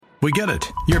We get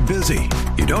it. You're busy.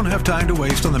 You don't have time to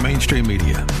waste on the mainstream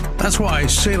media. That's why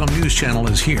Salem News Channel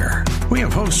is here. We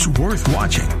have hosts worth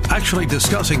watching, actually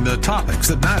discussing the topics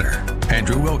that matter.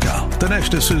 Andrew Wilkow,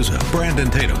 Dinesh D'Souza, Brandon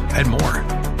Tatum, and more.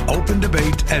 Open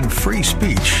debate and free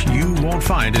speech you won't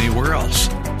find anywhere else.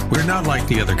 We're not like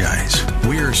the other guys.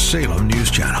 We're Salem News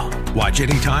Channel. Watch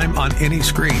anytime on any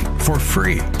screen for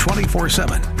free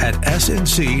 24/7 at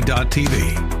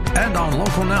snc.tv and on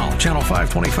Local Now, Channel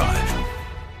 525.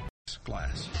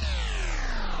 Glass.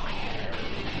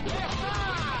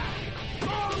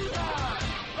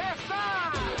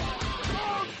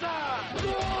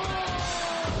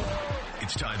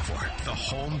 It's time for The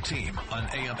Home Team on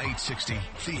AM 860,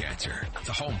 The Answer.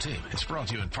 The Home Team is brought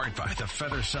to you in part by the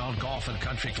Feather Sound Golf and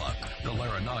Country Club, the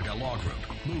Laranaga Law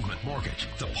Group, Movement Mortgage,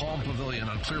 the Palm Pavilion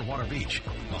on Clearwater Beach,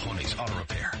 Mahoney's Auto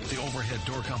Repair, the Overhead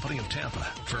Door Company of Tampa,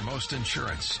 For Most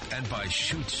Insurance, and by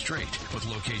Shoot Straight, with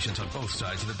locations on both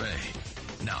sides of the bay.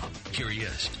 Now, here he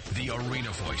is, the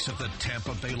arena voice of the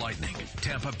Tampa Bay Lightning,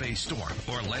 Tampa Bay Storm,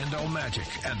 Orlando Magic,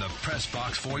 and the press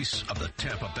box voice of the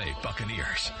Tampa Bay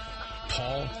Buccaneers,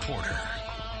 Paul Porter.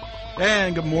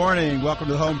 And good morning. Welcome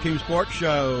to the Home Team Sports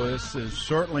Show. This is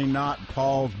certainly not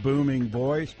Paul's booming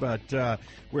voice, but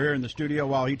we're here in the studio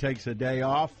while he takes a day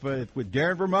off with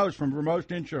Darren Vermost from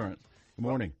Vermost Insurance. Good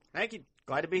morning. Thank you.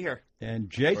 Glad to be here.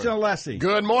 And Jason Alessi.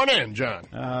 Good morning, John.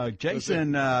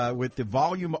 Jason, with the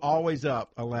volume always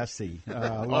up, Alessi.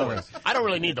 I don't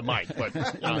really need the mic, but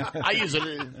I use it.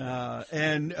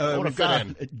 And we've got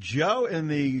Joe in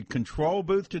the control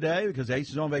booth today because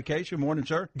Ace is on vacation. Morning,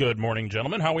 sir. Good morning,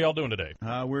 gentlemen. How are we all doing today?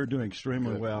 We're doing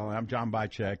extremely well. I'm John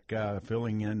Bychek,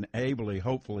 filling in ably,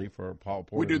 hopefully, for Paul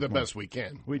Porter. We do the best we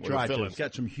can. We try to. It's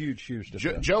got some huge shoes to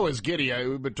fill. Joe is giddy.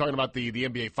 We've been talking about the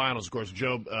NBA Finals, of course.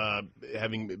 Joe,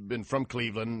 having been from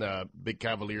Cleveland, big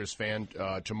Cavaliers fan.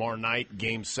 Tomorrow night,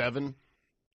 Game 7.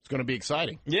 It's going to be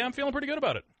exciting. Yeah, I'm feeling pretty good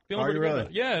about it.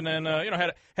 Yeah, and then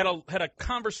had a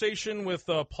conversation with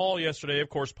Paul yesterday. Of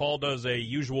course, Paul does a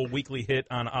usual weekly hit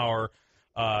on our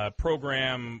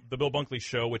program, The Bill Bunkley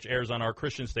Show, which airs on our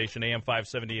Christian station, AM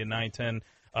 570 and 910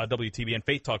 WTBN,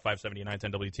 Faith Talk 570 and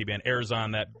 910 WTBN, airs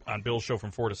on Bill's show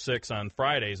from 4 to 6 on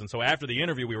Fridays. And so after the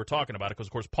interview, we were talking about it because,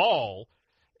 of course, Paul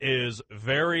is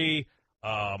very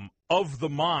of the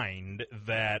mind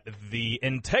that the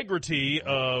integrity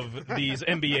of these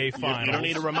NBA finals. You don't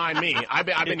need to remind me. I've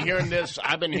been hearing this.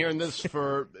 I've been hearing this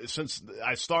since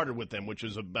I started with them, which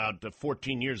is about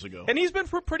 14 years ago. And he's been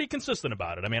pretty consistent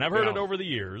about it. I mean, I've heard it over the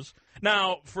years.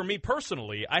 Now, for me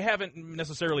personally, I haven't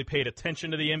necessarily paid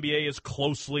attention to the NBA as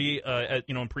closely,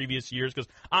 in previous years. Because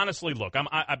honestly, look,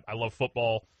 I love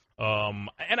football,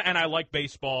 and I like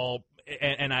baseball.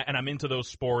 And I'm into those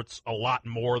sports a lot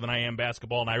more than I am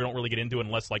basketball, and I don't really get into it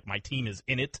unless like my team is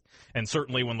in it. And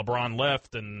certainly when LeBron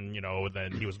left and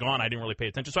then he was gone, I didn't really pay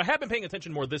attention. So I have been paying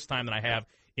attention more this time than I have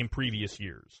in previous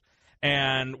years.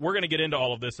 And we're going to get into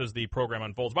all of this as the program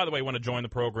unfolds. By the way, I want to join the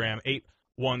program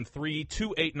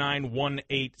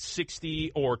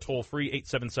 813-289-1860 or toll free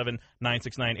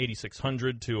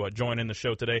 877-969-8600 to join in the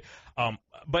show today.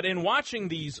 But in watching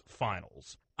these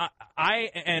finals,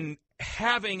 I and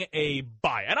having a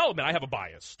bias, and I'll admit I have a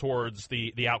bias towards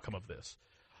the outcome of this.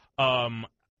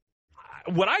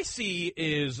 What I see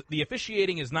is the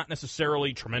officiating is not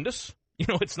necessarily tremendous.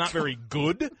 It's not very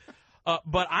good.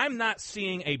 But I'm not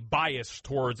seeing a bias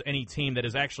towards any team that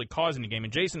is actually causing the game.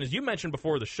 And Jason, as you mentioned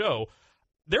before the show,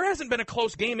 there hasn't been a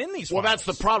close game in these finals. Well, that's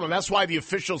the problem. That's why the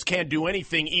officials can't do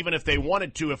anything, even if they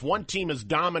wanted to. If one team is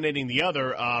dominating the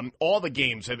other, all the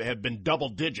games have been double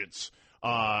digits.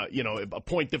 A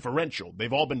point differential.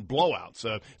 They've all been blowouts.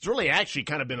 It's really actually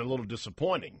kind of been a little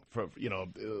disappointing for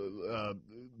that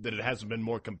it hasn't been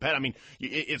more competitive. I mean,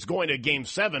 it's going to Game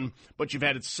 7, but you've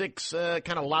had 6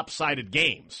 kind of lopsided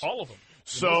games. All of them.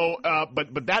 So,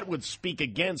 but that would speak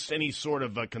against any sort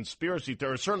of a conspiracy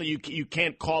theory. Certainly, you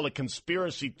can't call a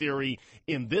conspiracy theory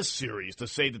in this series to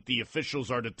say that the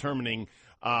officials are determining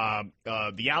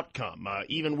the outcome,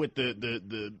 even with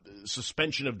the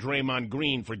suspension of Draymond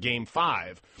Green for Game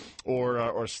 5,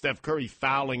 or Steph Curry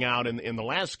fouling out in the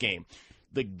last game.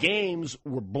 The games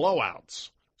were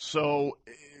blowouts, so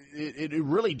it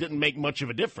really didn't make much of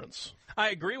a difference. I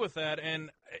agree with that, and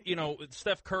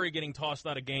Steph Curry getting tossed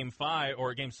out of Game 5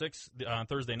 or Game 6 on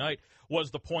Thursday night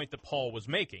was the point that Paul was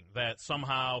making, that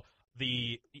somehow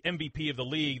the MVP of the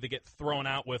league that get thrown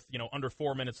out with, under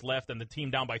 4 minutes left and the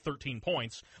team down by 13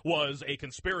 points was a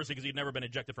conspiracy because he'd never been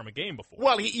ejected from a game before.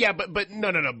 Well,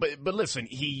 but listen,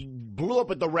 he blew up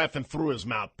at the ref and threw his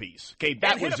mouthpiece. Okay,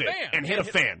 that was it. And hit a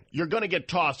fan. You're going to get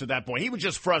tossed at that point. He was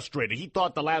just frustrated. He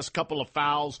thought the last couple of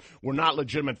fouls were not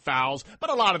legitimate fouls, but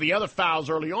a lot of the other fouls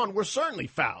early on were certainly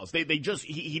fouls.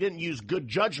 He didn't use good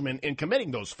judgment in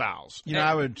committing those fouls.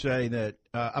 I would say that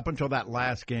up until that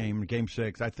last game, Game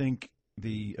 6, I think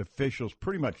the officials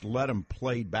pretty much let them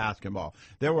play basketball.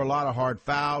 There were a lot of hard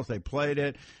fouls. They played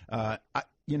it.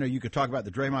 You could talk about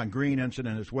the Draymond Green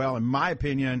incident as well. In my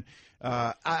opinion,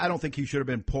 I don't think he should have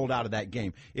been pulled out of that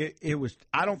game.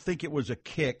 I don't think it was a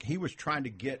kick. He was trying to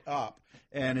get up,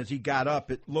 and as he got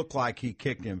up, it looked like he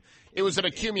kicked him. It was an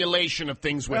accumulation of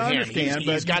things with him. I understand,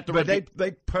 but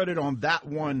they put it on that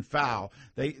one foul.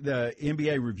 The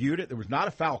NBA reviewed it. There was not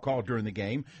a foul call during the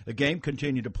game. The game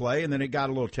continued to play, and then it got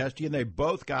a little testy, and they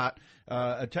both got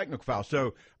a technical foul.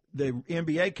 So the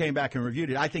NBA came back and reviewed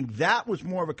it. I think that was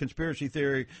more of a conspiracy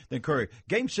theory than Curry.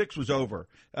 Game 6 was over.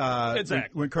 Exactly.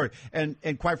 When Curry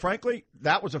and quite frankly,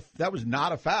 that was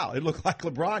not a foul. It looked like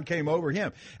LeBron came over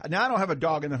him. Now I don't have a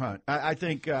dog in the hunt. I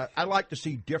think I like to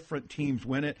see different teams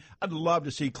win it. I'd love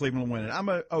to see Cleveland win it. I'm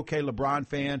a okay LeBron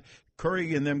fan.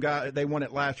 Curry and them guys, they won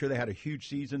it last year. They had a huge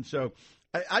season. So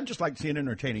I'd just like to see an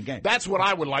entertaining game. That's what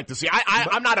I would like to see.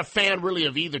 I'm not a fan really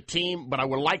of either team, but I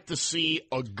would like to see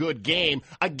a good game,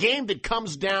 a game that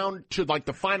comes down to like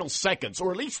the final seconds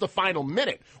or at least the final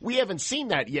minute. We haven't seen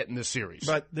that yet in this series.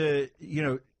 But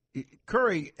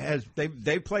Curry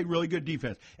they've played really good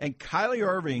defense, and Kyrie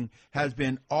Irving has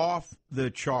been off the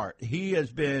chart. He has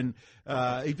been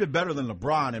he's been better than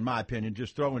LeBron in my opinion,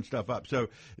 just throwing stuff up. So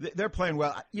they're playing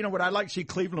well. Would I like to see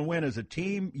Cleveland win as a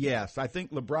team? Yes. I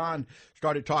think LeBron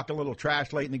started talking a little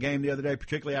trash late in the game the other day,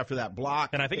 particularly after that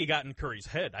block. And I think he got in Curry's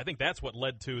head. I think that's what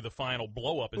led to the final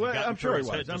blow up. I'm sure it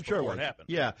was. I'm sure it happened.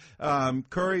 Yeah.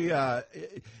 Curry.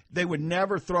 They would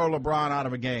never throw LeBron out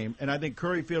of a game, and I think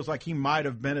Curry feels like he might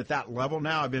have been at that level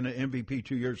now. I've been an MVP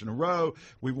 2 years in a row.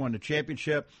 We've won the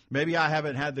championship. Maybe I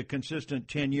haven't had the consistent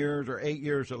 10 years or 8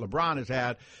 years that LeBron has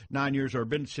had, 9 years or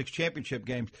been 6 championship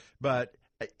games. But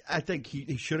I think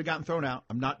he should have gotten thrown out.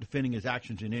 I'm not defending his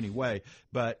actions in any way.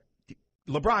 But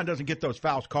LeBron doesn't get those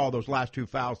fouls called, those last 2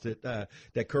 fouls that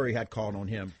Curry had called on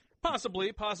him.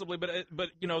 Possibly, but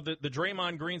the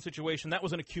Draymond Green situation, that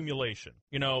was an accumulation.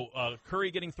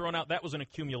 Curry getting thrown out, that was an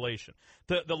accumulation.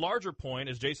 The larger point,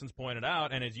 as Jason's pointed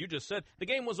out, and as you just said, the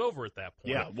game was over at that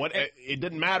point. Yeah, it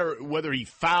didn't matter whether he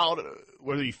fouled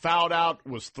out,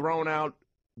 was thrown out.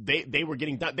 They were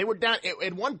getting down. They were down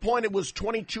at one point. It was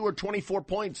 22 or 24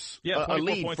 points a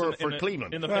lead points for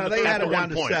Cleveland. They had it down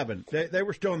to 7. They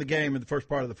were still in the game in the first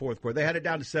part of the fourth quarter. They had it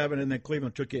down to 7, and then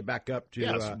Cleveland took it back up to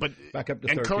back up to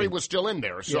 13. And Curry was still in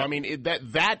there. So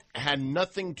that had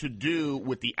nothing to do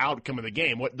with the outcome of the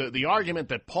game. What the argument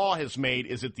that Paul has made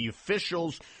is that the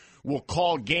officials will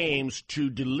call games to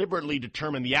deliberately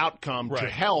determine the outcome to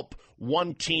help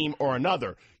one team or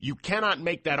another. You cannot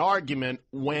make that argument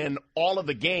when all of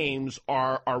the games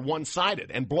are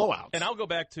one-sided and blowouts. And I'll go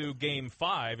back to Game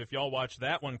 5. If y'all watch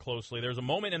that one closely, there's a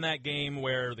moment in that game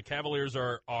where the Cavaliers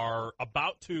are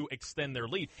about to extend their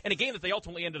lead. In a game that they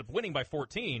ultimately ended up winning by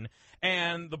 14,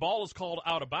 and the ball is called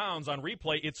out of bounds on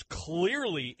replay. It's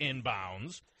clearly in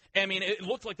bounds. I mean, it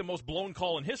looked like the most blown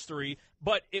call in history,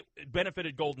 but it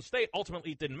benefited Golden State.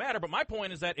 Ultimately, it didn't matter. But my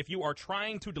point is that if you are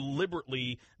trying to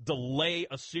deliberately delay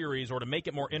a series or to make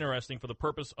it more interesting for the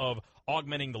purpose of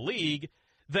augmenting the league,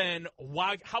 then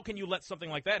how can you let something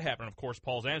like that happen? Of course,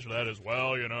 Paul's answer to that is,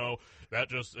 that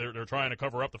just they're trying to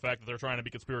cover up the fact that they're trying to be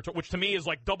conspiratorial, which to me is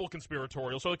like double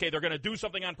conspiratorial. So, okay, they're going to do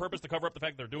something on purpose to cover up the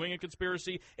fact that they're doing a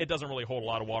conspiracy. It doesn't really hold a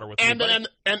lot of water with anybody.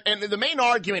 And the main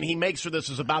argument he makes for this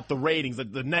is about the ratings,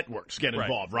 that the networks get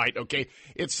involved, right? Okay,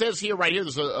 it says here,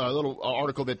 there's a little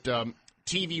article that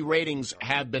TV ratings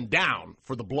have been down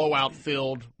for the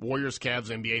blowout-filled Warriors-Cavs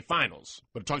NBA Finals.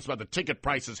 But it talks about the ticket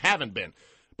prices haven't been.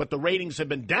 But the ratings have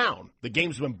been down. The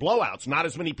games have been blowouts. Not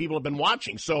as many people have been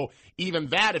watching. So even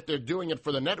that, if they're doing it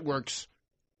for the networks,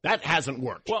 that hasn't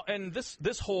worked. Well, and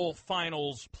this whole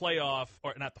finals playoff,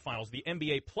 or not the finals, the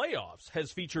NBA playoffs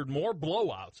has featured more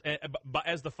blowouts,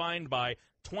 as defined by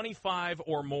 25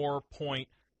 or more point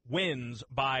wins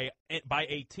by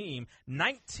a team.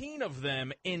 19 of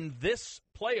them in this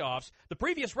playoffs. The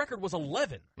previous record was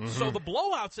 11. Mm-hmm. So the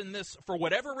blowouts in this, for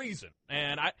whatever reason,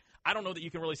 and I don't know that you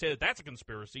can really say that that's a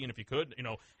conspiracy, and if you could,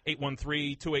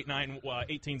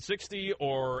 813-289-1860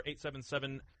 or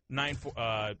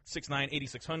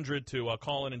 669-8600 to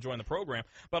call in and join the program.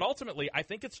 But ultimately, I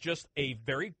think it's just a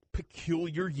very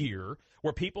peculiar year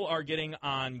where people are getting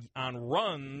on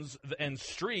runs and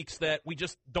streaks that we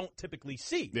just don't typically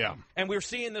see. Yeah. And we're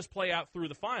seeing this play out through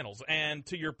the finals. And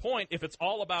to your point, if it's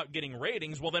all about getting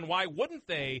ratings, well, then why wouldn't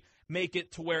they make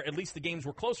it to where at least the games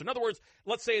were closer? In other words,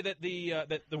 let's say that the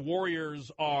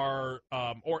Warriors are,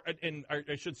 I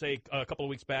should say a couple of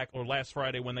weeks back or last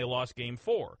Friday when they lost Game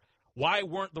 4. Why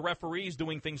weren't the referees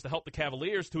doing things to help the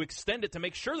Cavaliers to extend it to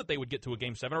make sure that they would get to a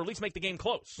Game 7 or at least make the game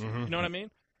close? Mm-hmm. You know what I mean?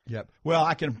 Yep. Well,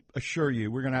 I can assure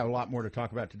you we're going to have a lot more to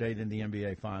talk about today than the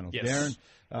NBA Finals. Yes.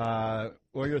 Darren,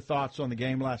 what are your thoughts on the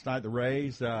game last night? The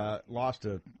Rays lost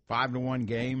a 5-1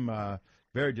 game.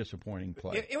 Very disappointing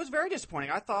play. It was very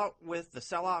disappointing. I thought with the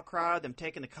sellout crowd, them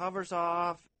taking the covers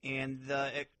off, and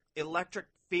the electric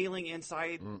feeling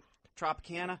inside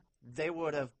Tropicana, they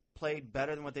would have played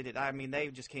better than what they did. I mean, they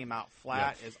just came out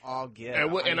flat as all get.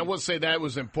 And I will say that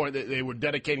was important. That they were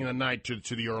dedicating the night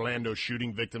to the Orlando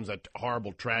shooting victims, that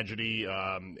horrible tragedy,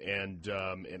 and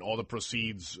all the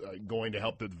proceeds going to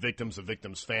help the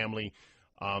victim's family.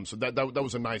 So that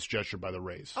was a nice gesture by the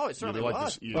Rays. Oh, it certainly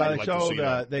was.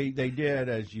 They did,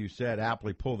 as you said,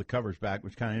 aptly pull the covers back,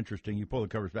 which is kind of interesting. You pull the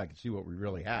covers back and see what we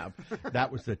really have.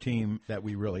 That was the team that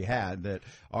we really had, that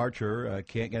Archer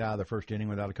can't get out of the first inning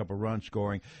without a couple runs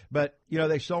scoring. But,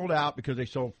 they sold out because they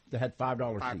had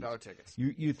 $5 tickets.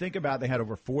 You think about it, they had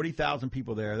over 40,000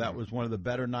 people there. That was one of the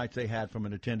better nights they had from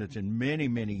an attendance in many,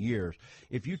 many years.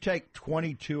 If you take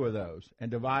 22 of those and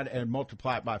divide and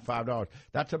multiply it by $5,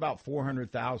 that's about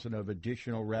 $400,000 of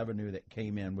additional revenue that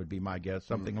came in, would be my guess,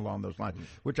 something along those lines,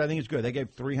 which I think is good. They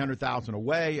gave $300,000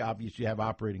 away. Obviously, you have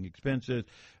operating expenses,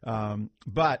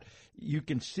 but you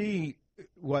can see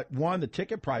what the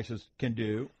ticket prices can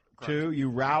do. Two, you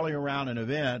rally around an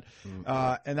event,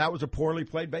 and that was a poorly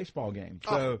played baseball game.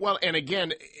 So, well, and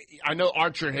again, I know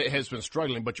Archer has been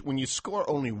struggling, but when you score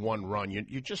only one run,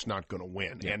 you're just not going to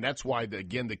win, and that's why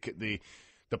the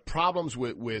problems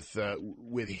with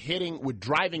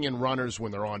driving in runners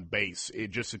when they're on base,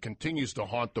 it continues to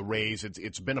haunt the Rays.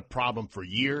 It's been a problem for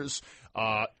years.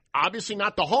 Obviously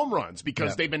not the home runs,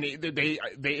 because they've been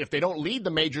if they don't lead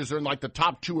the majors, they're in like the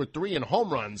top 2 or 3 in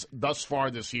home runs thus far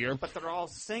this year. But they're all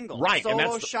single, right?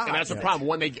 Solo shots. And that's the problem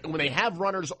when they have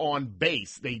runners on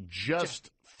base, they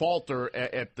just falter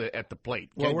at the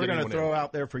plate. Well, we're going to throw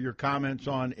out there for your comments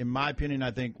on. In my opinion,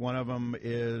 I think one of them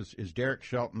is Derek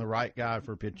Shelton, the right guy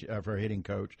for hitting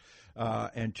coach,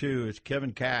 and 2 is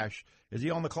Kevin Cash. Is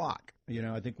he on the clock?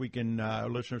 I think we can.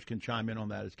 Listeners can chime in on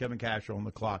that. Is Kevin Cash on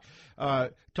the clock?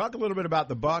 Talk a little bit about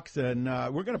the Bucks, and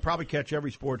we're going to probably catch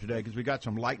every sport today because we got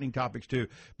some lightning topics too.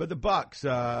 But the Bucks,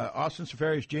 Austin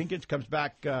Seferian-Jenkins comes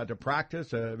back to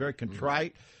practice, very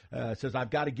contrite. Says, "I've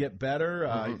got to get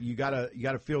better." You got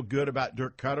to feel good about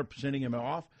Dirk Cutter sending him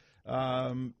off.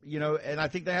 And I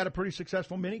think they had a pretty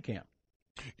successful minicamp.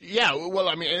 Yeah, well,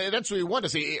 I mean, that's what we want to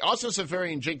see. Austin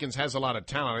Seferian-Jenkins has a lot of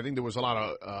talent. I think there was a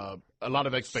lot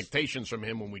of expectations from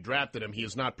him when we drafted him. He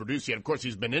has not produced yet. Of course,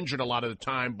 he's been injured a lot of the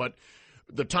time, but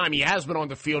the time he has been on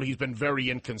the field, he's been very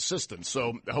inconsistent.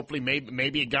 So hopefully,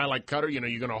 maybe a guy like Cutter, you're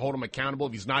going to hold him accountable.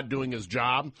 If he's not doing his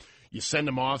job, you send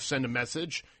him off, send a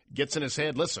message. Gets in his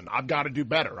head, listen, I've got to do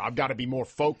better. I've got to be more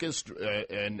focused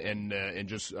and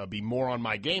just be more on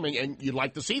my game. And you'd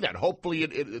like to see that. Hopefully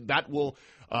that will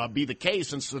be the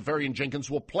case, and Seferian-Jenkins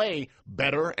will play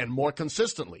better and more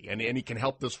consistently, and he can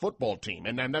help this football team.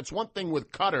 And that's one thing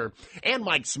with Cutter and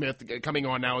Mike Smith coming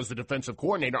on now as the defensive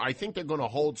coordinator. I think they're going to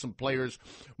hold some players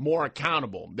more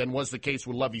accountable than was the case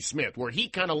with Lovie Smith, where he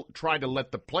kind of tried to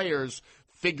let the players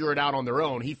figure it out on their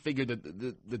own. He figured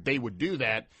that they would do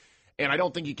that. And I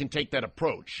don't think you can take that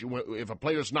approach. If a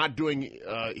player's not doing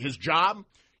his job,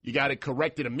 you got to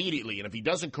correct it immediately. And if he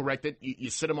doesn't correct it, you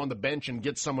sit him on the bench and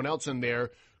get someone else in there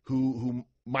who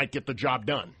might get the job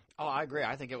done. Oh, I agree.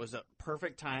 I think it was a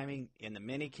perfect timing in the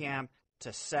minicamp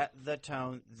to set the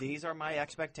tone. These are my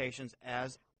expectations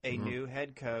as a new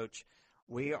head coach.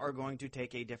 We are going to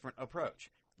take a different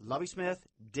approach. Lovie Smith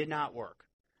did not work.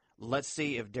 Let's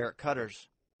see if Derek Cutter's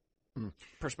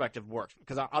perspective works.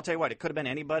 Because I'll tell you what, it could have been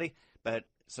anybody, but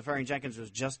Seferian-Jenkins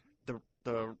was just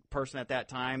the person at that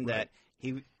time that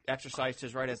he exercised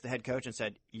his right as the head coach and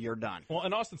said, you're done. Well,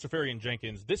 and Austin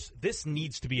Seferian-Jenkins, this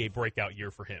needs to be a breakout year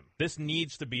for him. This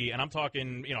needs to be, and I'm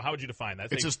talking, how would you define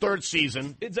that? It's his third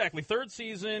season. Exactly, third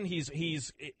season.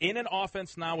 He's in an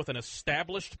offense now with an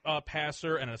established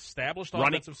passer, an established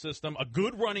offensive system, a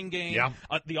good running game. Yeah.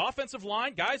 The offensive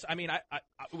line, guys, I mean, I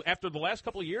after the last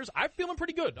couple of years, I'm feeling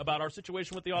pretty good about our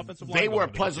situation with the offensive line. They were a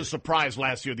pleasant surprise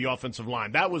last year, the offensive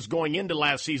line. That was going into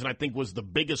last season, I think, was the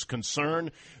biggest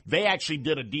concern. They actually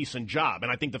did a decent job.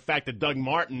 And I think the fact that Doug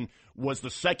Martin was the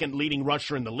second leading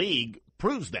rusher in the league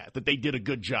proves that they did a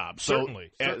good job.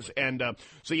 Certainly. I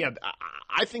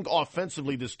think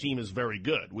offensively this team is very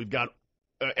good. We've got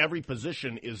every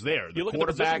position is there. You look at the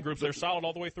position groups; they're solid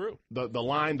all the way through. The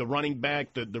line, the running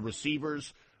back, the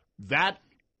receivers. That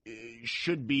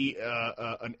should be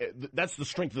that's the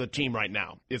strength of the team right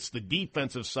now. It's the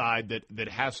defensive side that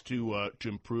has to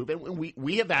improve. And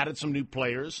we have added some new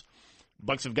players.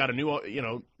 Bucs have got a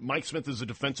new, Mike Smith is a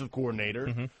defensive coordinator.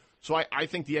 Mm-hmm. So I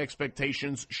think the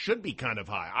expectations should be kind of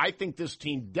high. I think this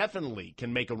team definitely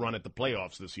can make a run at the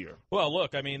playoffs this year. Well,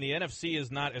 look, I mean, the NFC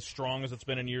is not as strong as it's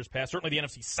been in years past. Certainly the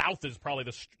NFC South is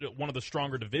probably one of the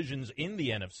stronger divisions in the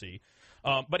NFC.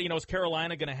 But, is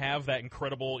Carolina going to have that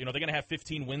incredible, they're going to have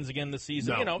 15 wins again this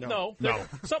season? No.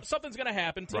 Something's going to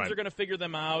happen. Teams are going to figure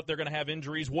them out. They're going to have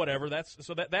injuries, whatever.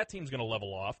 So that team's going to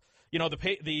level off.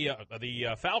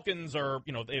 The Falcons are,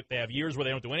 they have years where they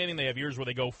don't do anything. They have years where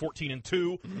they go 14-2.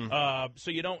 Mm-hmm.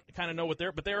 So you don't kind of know what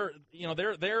but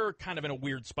they're kind of in a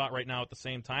weird spot right now at the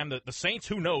same time. The Saints,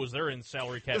 who knows, they're in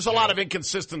salary cap. There's a lot of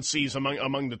inconsistencies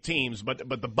among the teams, but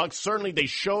the Bucs certainly, they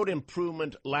showed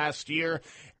improvement last year.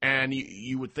 And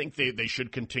you would think they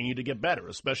should continue to get better,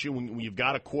 especially when you've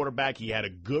got a quarterback. He had a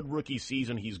good rookie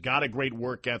season. He's got a great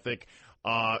work ethic.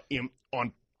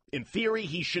 In theory,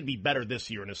 he should be better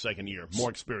this year in his second year, more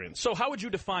experience. So how would you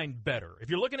define better? If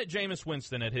you're looking at Jameis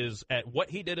Winston at what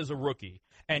he did as a rookie,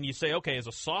 and you say, okay, as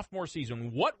a sophomore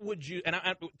season, what would you – and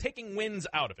I'm taking wins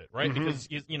out of it, right? Mm-hmm. Because,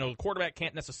 the quarterback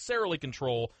can't necessarily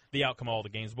control the outcome of all the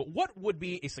games. But what would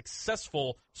be a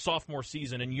successful sophomore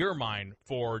season in your mind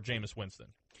for Jameis Winston?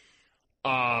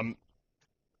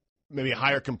 Maybe a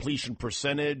higher completion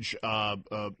percentage,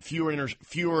 fewer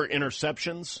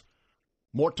interceptions,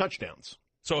 more touchdowns.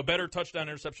 So a better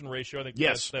touchdown-interception ratio, I think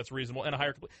that's reasonable, and a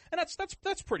higher – and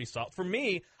that's pretty solid. For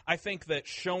me, I think that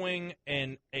showing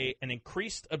an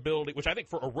increased ability, which I think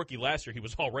for a rookie last year he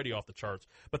was already off the charts,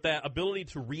 but that ability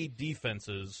to read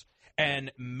defenses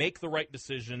and make the right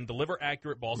decision, deliver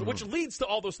accurate balls, mm-hmm. which leads to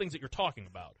all those things that you're talking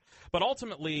about. But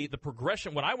ultimately, the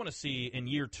progression, what I want to see in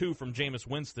year 2 from Jameis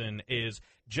Winston is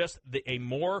just a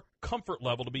more comfort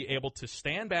level to be able to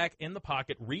stand back in the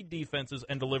pocket, read defenses,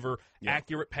 and deliver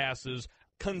accurate passes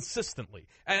consistently.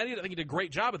 And I think he did a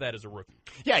great job of that as a rookie.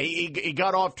 Yeah, he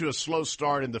got off to a slow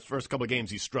start in the first couple of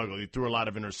games. He struggled. He threw a lot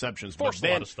of interceptions. Forced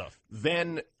a lot of stuff.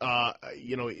 Then,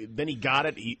 then he got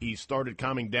it. He started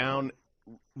calming down,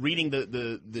 reading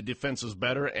the defenses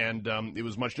better, and it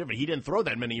was much different. He didn't throw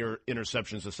that many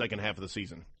interceptions the second half of the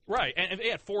season. Right, and they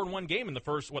had 4-1 game in the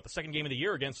second game of the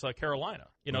year against Carolina.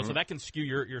 Mm-hmm. So that can skew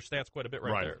your stats quite a bit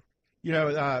right there.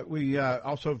 We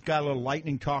also got a little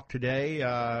lightning talk today.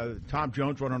 Tom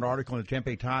Jones wrote an article in the Tampa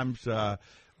Bay Times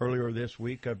earlier this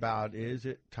week about, is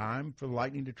it time for the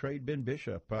Lightning to trade Ben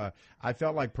Bishop? I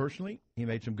felt like personally he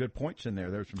made some good points in there.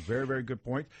 There were some very, very good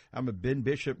points. I'm a Ben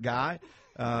Bishop guy.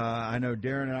 I know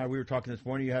Darren and I, we were talking this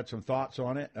morning. You had some thoughts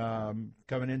on it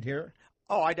coming in here?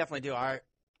 Oh, I definitely do.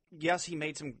 Yes, he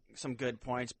made some good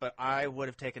points, but I would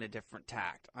have taken a different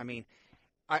tact. I mean,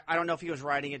 I don't know if he was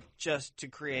writing it just to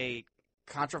create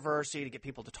controversy, to get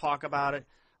people to talk about it,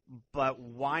 but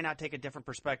why not take a different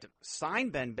perspective?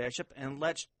 Sign Ben Bishop and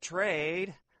let's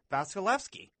trade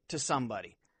Vasilevsky to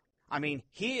somebody. I mean,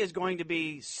 he is going to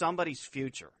be somebody's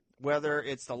future, whether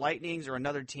it's the Lightnings or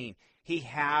another team. He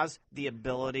has the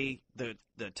ability, the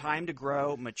time to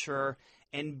grow, mature,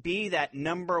 and be that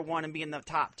number one and be in the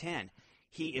top 10.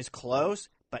 He is close,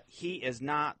 but he is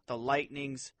not the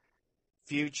Lightning's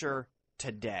future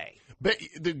today. But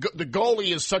the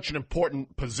goalie is such an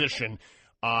important position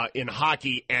in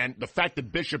hockey, and the fact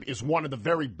that Bishop is one of the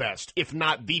very best, if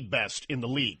not the best, in the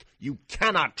league, you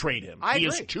cannot trade him. He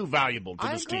is too valuable to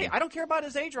this team. I don't care about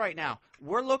his age right now.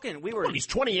 He's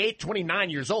 28, 29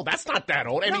 years old. That's not that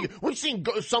old. And we've seen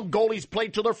some goalies play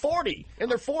till they're 40, in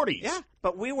their 40s. Yeah,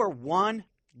 but we were one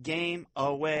game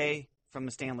away from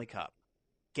the Stanley Cup.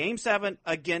 Game 7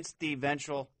 against the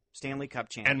eventual Stanley Cup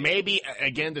champion. And maybe,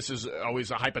 again, this is always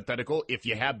a hypothetical, if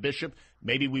you have Bishop,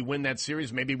 maybe we win that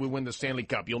series, maybe we win the Stanley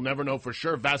Cup. You'll never know for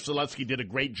sure. Vasilevsky did a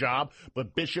great job,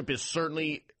 but Bishop is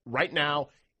certainly, right now,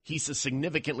 he's a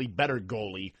significantly better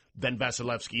goalie than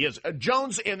Vasilevsky is.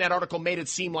 Jones, in that article, made it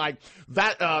seem like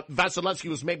Vasilevsky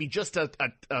was maybe just a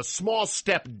small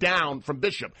step down from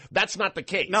Bishop. That's not the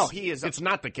case. No, he is. It's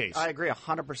not the case. I agree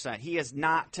 100%. He is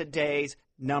not today's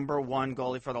number one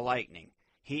goalie for the Lightning.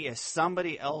 He is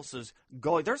somebody else's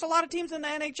goalie. There's a lot of teams in the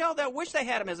NHL that wish they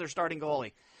had him as their starting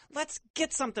goalie. Let's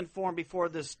get something for him before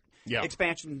this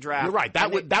expansion draft. You're right.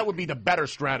 That would be the better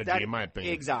strategy, in my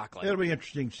opinion. Exactly. It'll be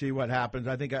interesting to see what happens.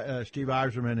 I think Steve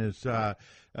Yzerman is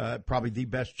probably the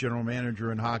best general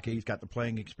manager in hockey. He's got the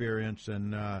playing experience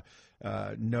and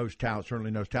knows talent,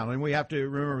 certainly knows talent. And we have to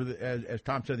remember, that, as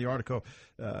Tom said in the article,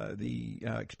 the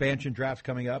expansion draft's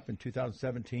coming up in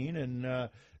 2017, and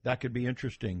that could be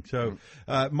interesting. So,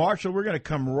 Marshall, we're going to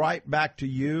come right back to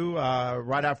you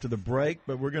right after the break,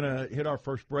 but we're going to hit our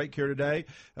first break here today.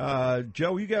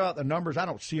 Joe, you get out the numbers. I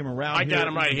don't see them around I here. got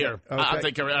them right here. Okay. I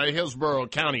think Hillsborough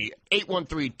County,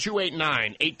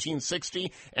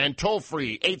 813-289-1860, and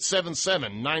toll-free,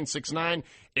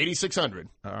 877-969-8600.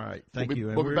 All right, thank you.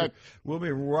 And we'll be back. We'll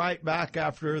be right back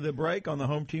after the break on the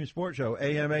Home Team Sports Show,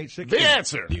 AM 860. The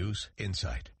Answer. News,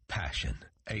 insight, passion.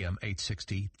 AM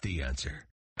 860, The Answer.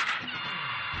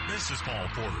 This is Paul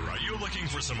Porter. Are you looking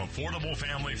for some affordable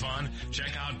family fun?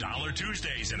 Check out Dollar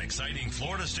Tuesdays and exciting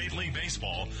Florida State League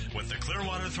baseball with the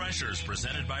Clearwater Threshers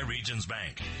presented by Regions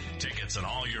Bank. Tickets and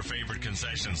all your favorite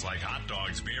concessions like hot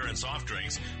dogs, beer, and soft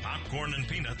drinks, popcorn, and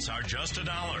peanuts are just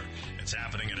 $1. It's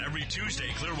happening at every Tuesday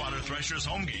Clearwater Threshers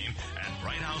home game at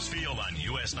Bright House Field on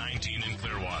US 19 in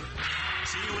Clearwater.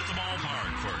 See you at the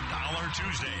ballpark for Dollar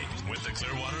Tuesdays with the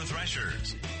Clearwater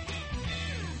Threshers.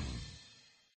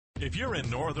 If you're in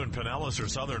northern Pinellas or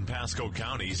southern Pasco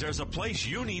counties, there's a place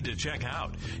you need to check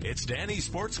out. It's Danny's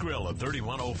Sports Grill at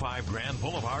 3105 Grand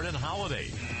Boulevard in Holiday.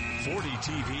 40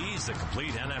 TVs, the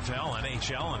complete NFL,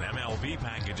 NHL, and MLB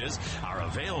packages are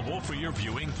available for your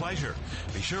viewing pleasure.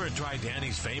 Be sure to try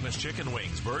Danny's famous chicken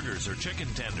wings, burgers, or chicken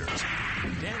tenders.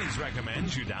 Danny's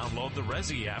recommends you download the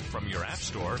Resi app from your app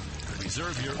store to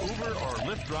reserve your Uber or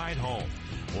Lyft ride home.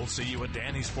 We'll see you at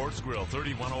Danny's Sports Grill,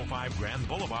 3105 Grand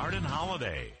Boulevard in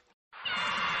Holiday.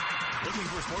 Looking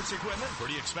for sports equipment?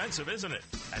 Pretty expensive, isn't it?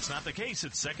 That's not the case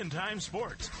at Second Time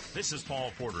Sports. This is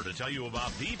Paul Porter to tell you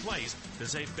about the place to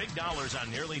save big dollars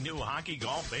on nearly new hockey,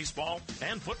 golf, baseball,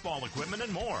 and football equipment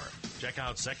and more. Check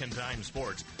out Second Time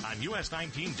Sports on US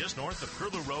 19 just north of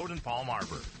Curlew Road in Palm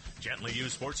Harbor. Gently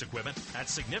used sports equipment at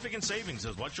significant savings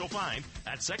is what you'll find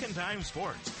at Second Time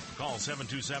Sports. Call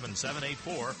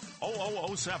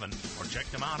 727-784-0007 or check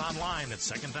them out online at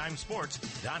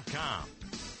secondtimesports.com.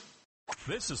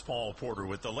 This is Paul Porter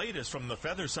with the latest from the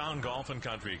Feather Sound Golf and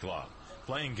Country Club.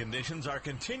 Playing conditions are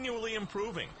continually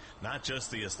improving, not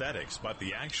just the aesthetics, but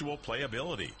the actual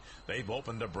playability. They've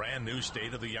opened a brand new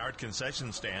state-of-the-art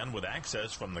concession stand with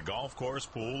access from the golf course,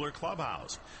 pool, or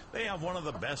clubhouse. They have one of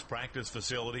the best practice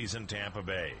facilities in Tampa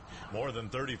Bay. More than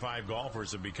 35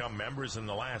 golfers have become members in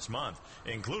the last month,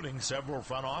 including several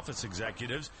front office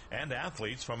executives and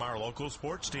athletes from our local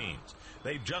sports teams.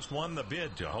 They've just won the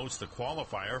bid to host the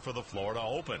qualifier for the Florida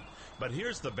Open. But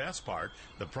here's the best part.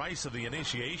 The price of the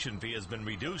initiation fee has been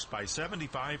reduced by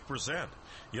 75%.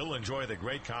 You'll enjoy the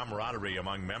great camaraderie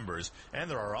among members, and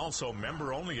there are also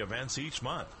member-only events each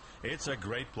month. It's a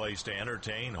great place to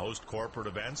entertain, host corporate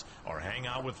events, or hang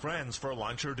out with friends for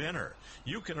lunch or dinner.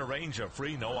 You can arrange a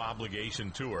free,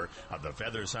 no-obligation tour of the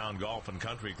Feather Sound Golf and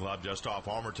Country Club just off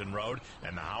Almerton Road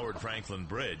and the Howard Franklin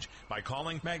Bridge by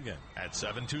calling Megan at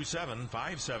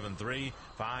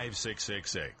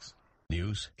 727-573-5666.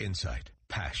 News, insight,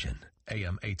 passion.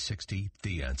 AM 860,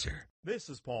 The Answer. This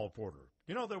is Paul Porter.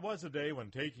 You know, there was a day when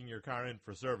taking your car in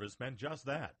for service meant just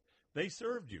that. They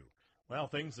served you. Well,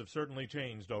 things have certainly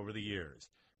changed over the years.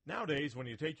 Nowadays, when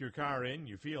you take your car in,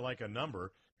 you feel like a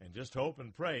number and just hope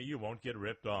and pray you won't get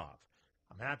ripped off.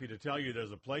 I'm happy to tell you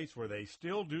there's a place where they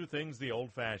still do things the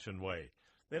old-fashioned way.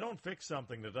 They don't fix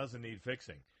something that doesn't need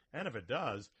fixing. And if it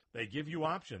does, they give you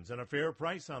options and a fair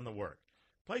price on the work.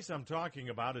 Place I'm talking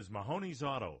about is Mahoney's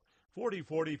Auto,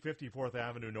 4040 54th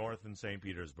Avenue North in St.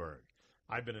 Petersburg.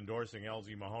 I've been endorsing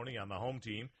LZ Mahoney on the home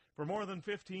team for more than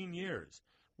 15 years.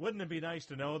 Wouldn't it be nice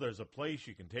to know there's a place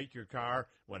you can take your car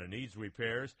when it needs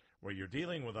repairs, where you're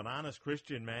dealing with an honest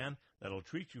Christian man that'll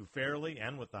treat you fairly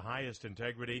and with the highest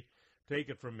integrity? Take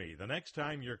it from me. The next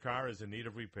time your car is in need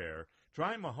of repair,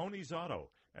 try Mahoney's Auto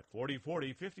at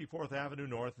 4040 54th Avenue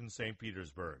North in St.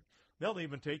 Petersburg. They'll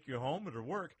even take you home or to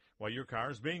work while your car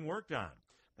is being worked on.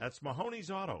 That's Mahoney's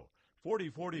Auto,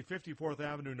 4040 54th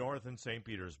Avenue North in St.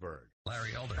 Petersburg.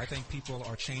 Larry Elder. I think people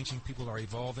are changing, people are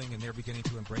evolving, and they're beginning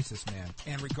to embrace this man.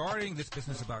 And regarding this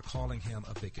business about calling him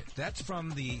a bigot, that's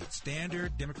from the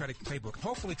standard Democratic playbook.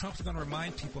 Hopefully Trump's going to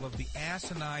remind people of the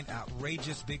asinine,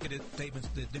 outrageous, bigoted statements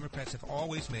that Democrats have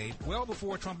always made well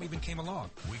before Trump even came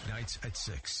along. Weeknights at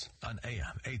 6 on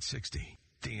AM 860.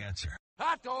 The Answer.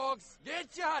 Hot dogs!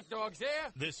 Get your hot dogs there!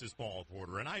 This is Paul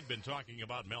Porter, and I've been talking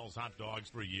about Mel's Hot Dogs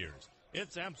for years.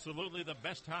 It's absolutely the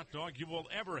best hot dog you will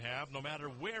ever have, no matter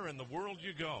where in the world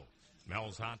you go.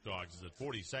 Mel's Hot Dogs is at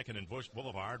 42nd and Bush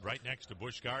Boulevard, right next to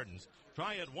Busch Gardens.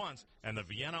 Try it once, and the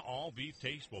Vienna all-beef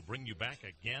taste will bring you back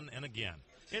again and again.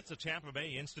 It's a Tampa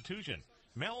Bay institution.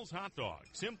 Mel's Hot Dog,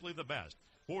 simply the best.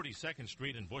 42nd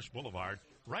Street and Bush Boulevard,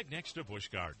 right next to Busch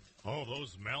Garden. Oh,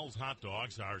 those Mel's Hot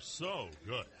Dogs are so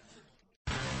good.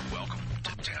 Welcome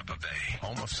to Tampa Bay,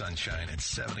 home of sunshine and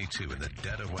 72 in the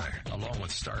dead of winter, along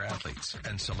with star athletes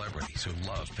and celebrities who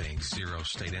love paying zero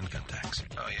state income tax.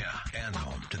 Oh yeah, and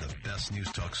home to the best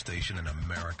news talk station in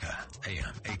America,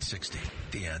 AM 860,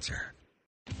 The Answer.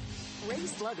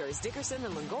 Rays sluggers Dickerson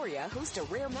and Longoria host a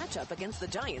rare matchup against the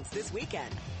Giants this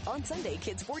weekend. On Sunday,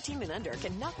 kids 14 and under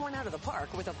can knock one out of the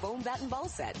park with a foam bat and ball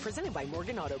set presented by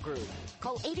Morgan Auto Group.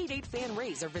 Call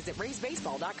 888-FAN-RAYS or visit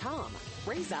RaysBaseball.com.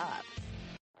 Rays up.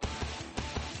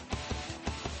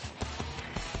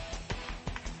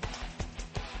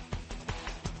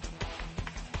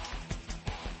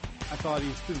 I thought he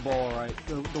threw the ball all right.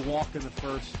 The walk in the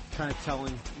first, kind of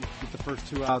telling. You get the first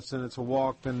 2 outs, and it's a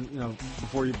walk. Then,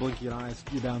 before you blink your eyes,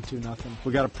 you're down 2-0.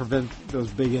 We got to prevent those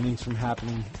big innings from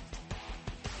happening.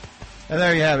 And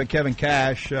there you have it, Kevin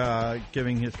Cash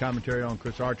giving his commentary on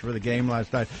Chris Archer for the game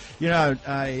last night.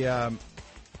 I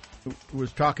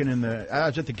was talking I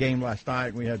was at the game last night,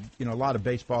 and we had a lot of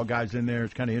baseball guys in there.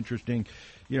 It's kind of interesting.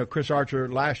 Chris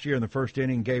Archer last year in the first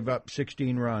inning gave up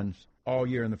 16 runs all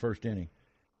year in the first inning.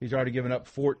 He's already given up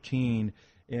 14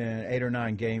 in 8 or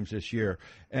 9 games this year.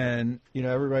 And,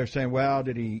 everybody was saying, well,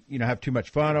 did he, have too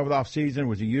much fun over the offseason?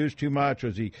 Was he used too much?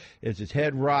 Is his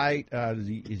head right? Is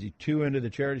he too into the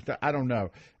charity stuff? I don't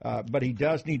know. But he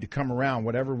does need to come around,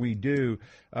 whatever we do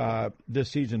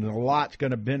this season. And a lot's going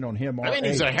to bend on him. He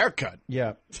needs a haircut.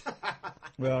 Yeah.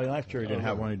 Well, last year he didn't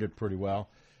have one. He did pretty well.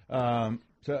 So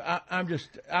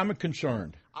I'm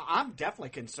concerned. I'm definitely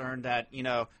concerned that,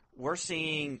 we're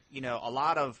seeing, a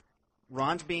lot of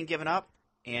runs being given up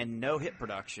and no hit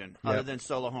production other than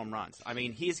solo home runs. I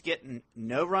mean, he's getting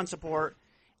no run support,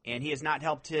 and he has not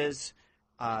helped his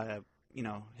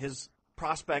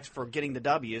prospects for getting the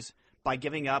W's by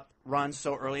giving up runs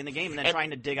so early in the game and then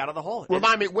trying to dig out of the hole.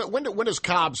 Remind me, when is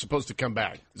Cobb supposed to come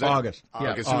back? August.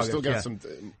 August. Yeah, He's still got some.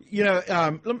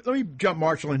 Let me jump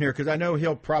Marshall in here because I know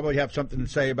he'll probably have something to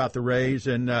say about the Rays.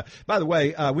 And by the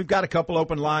way, we've got a couple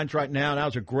open lines right now.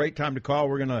 Now's a great time to call.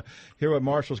 We're going to hear what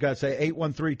Marshall's got to say.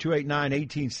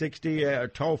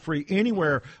 813-289-1860, toll free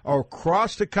anywhere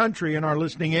across the country in our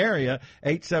listening area.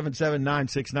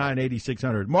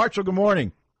 877-969-8600. Marshall, good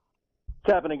morning.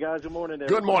 What's happening, guys? Good morning.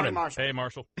 Good morning. Marshall. Hey,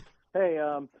 Marshall. Hey,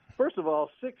 first of all,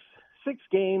 six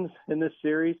games in this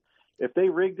series. If they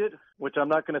rigged it, which I'm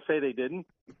not going to say they didn't,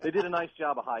 they did a nice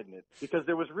job of hiding it because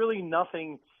there was really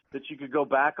nothing that you could go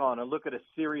back on and look at a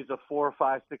series of 4,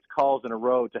 5, 6 calls in a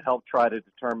row to help try to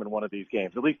determine one of these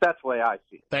games. At least that's the way I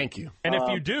see it. Thank you. And if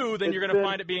you do, then you're going to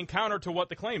find it being counter to what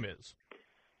the claim is.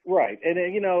 Right. And,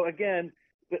 again,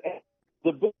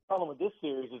 the big problem with this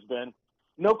series has been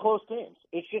no close games.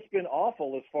 It's just been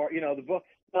awful as far,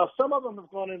 now some of them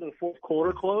have gone into the fourth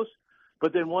quarter close,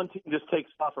 but then one team just takes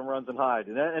off and runs and hides.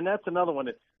 And that's another one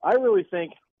that I really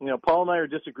think, Paul and I are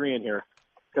disagreeing here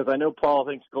because I know Paul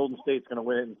thinks Golden State's going to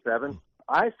win it in 7.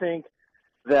 I think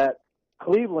that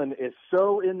Cleveland is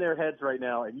so in their heads right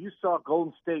now, and you saw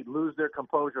Golden State lose their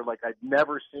composure like I'd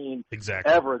never seen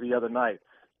ever the other night.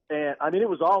 And, it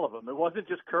was all of them. It wasn't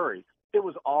just Curry. It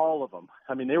was all of them.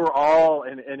 They were all,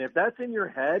 and if that's in your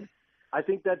head, I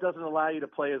think that doesn't allow you to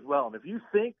play as well. And if you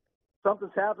think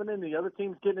something's happening, the other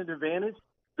team's getting an advantage,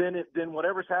 then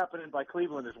whatever's happening by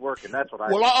Cleveland is working. That's what I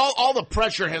think. All the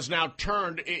pressure has now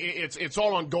turned. It's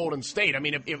all on Golden State.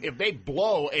 If they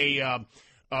blow a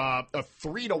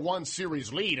 3-1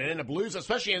 series lead and end up losing,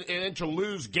 especially and to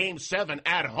lose Game 7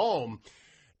 at home.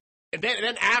 And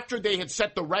then after they had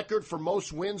set the record for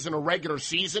most wins in a regular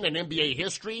season in NBA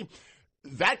history,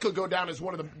 that could go down as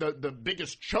one of the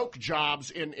biggest choke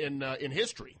jobs in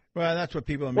history. Well, that's what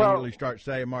people immediately start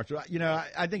saying, Marshall.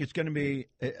 I think it's going to be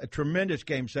a tremendous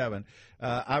Game 7.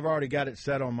 I've already got it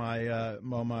set on my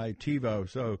TiVo,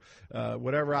 so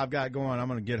whatever I've got going, I'm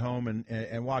going to get home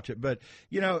and watch it. But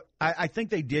I think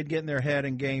they did get in their head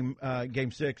in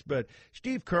Game 6. But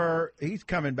Steve Kerr, he's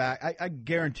coming back. I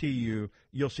guarantee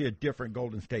you'll see a different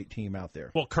Golden State team out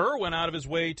there. Well, Kerr went out of his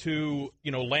way to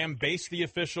lambaste the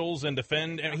officials and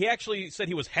defend, and he actually said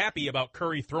he was happy about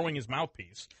Curry throwing his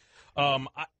mouthpiece. I'll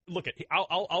look at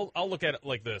it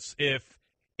like this: if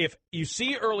you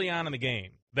see early on in the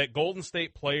game that Golden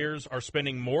State players are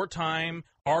spending more time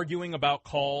arguing about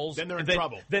calls, then they're in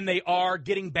trouble. Then they are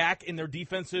getting back in their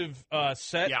defensive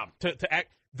set to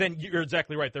act. Then you're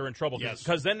exactly right; they're in trouble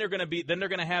because then they're going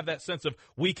to have that sense of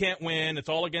we can't win; it's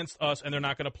all against us, and they're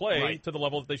not going to play to the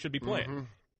level that they should be playing. Mm-hmm.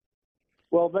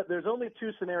 Well, but there's only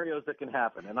 2 scenarios that can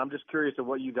happen, and I'm just curious of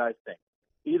what you guys think.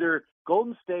 Either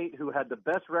Golden State, who had the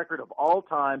best record of all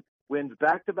time, wins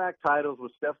back-to-back titles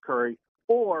with Steph Curry,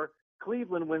 or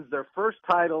Cleveland wins their first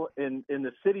title in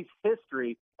the city's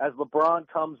history as LeBron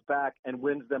comes back and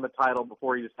wins them a title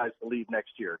before he decides to leave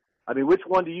next year. I mean, which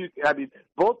one do you – I mean,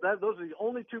 those are the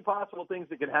only two possible things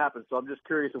that can happen, so I'm just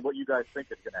curious of what you guys think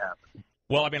is going to happen.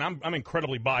 Well, I mean, I'm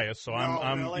incredibly biased, so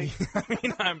I'm really? I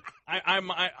mean,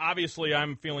 obviously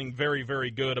I'm feeling very,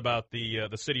 very good about the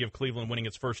city of Cleveland winning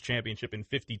its first championship in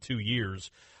 52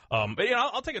 years. But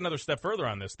I'll take another step further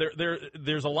on this.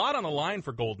 There's a lot on the line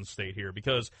for Golden State here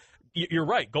because you're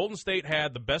right. Golden State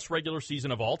had the best regular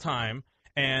season of all time,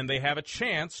 and they have a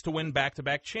chance to win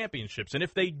back-to-back championships. And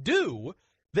if they do,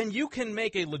 then you can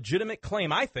make a legitimate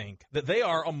claim, I think, that they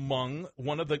are among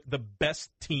one of the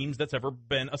best teams that's ever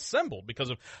been assembled because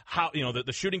of how,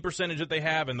 the shooting percentage that they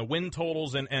have and the win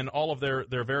totals and all of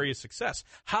their various success.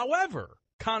 However,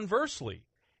 conversely,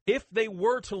 if they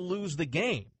were to lose the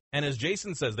game, and as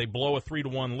Jason says, they blow a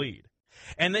 3-1 lead,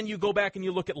 and then you go back and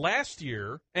you look at last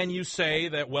year and you say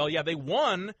that, well, yeah, they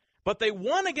won, but they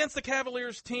won against the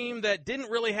Cavaliers team that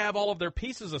didn't really have all of their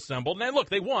pieces assembled. And look,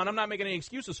 they won. I'm not making any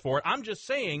excuses for it. I'm just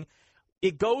saying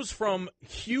it goes from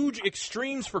huge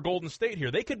extremes for Golden State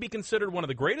here. They could be considered one of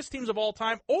the greatest teams of all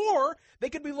time, or they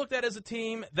could be looked at as a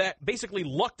team that basically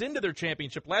lucked into their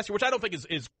championship last year, which I don't think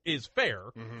is fair.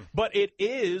 Mm-hmm. But it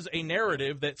is a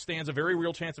narrative that stands a very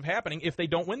real chance of happening if they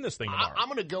don't win this thing tomorrow. I'm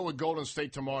going to go with Golden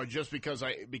State tomorrow just because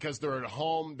they're at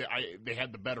home. They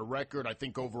had the better record. I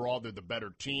think overall they're the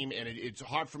better team, and it's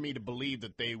hard for me to believe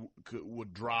that they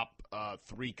would drop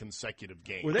 3 consecutive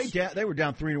games. Well, they were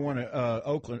down 3-1 at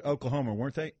Oklahoma,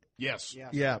 weren't they? Yes.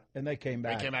 Yeah, and they came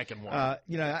back. They came back and won. I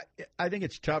think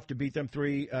it's tough to beat them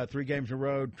three games in a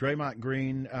row. Draymond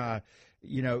Green,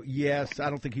 yes, I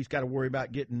don't think he's got to worry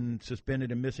about getting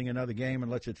suspended and missing another game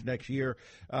unless it's next year.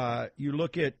 You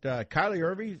look at Kyrie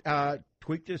Irving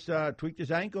tweaked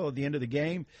his ankle at the end of the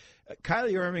game.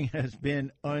 Kyrie Irving has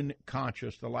been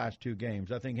unconscious the last 2 games.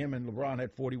 I think him and LeBron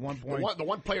had 41 points. The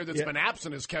one player that's been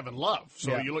absent is Kevin Love.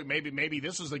 So you look, maybe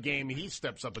this is the game he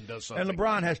steps up and does something. And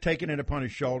LeBron has taken it upon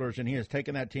his shoulders, and he has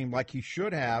taken that team like he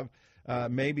should have.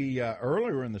 Maybe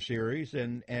earlier in the series,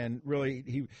 and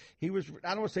really he was, I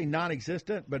don't want to say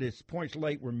non-existent, but his points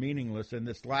late were meaningless. In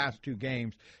this last 2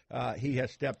 games, he has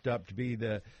stepped up to be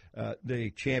the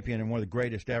champion and one of the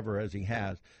greatest ever, as he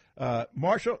has.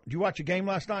 Marshall, did you watch a game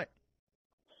last night?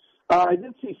 I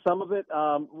did see some of it.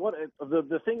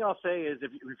 The thing I'll say is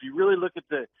if you really look at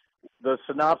the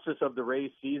synopsis of the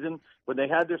Rays season, when they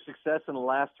had their success in the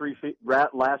last three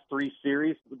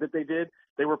series that they did,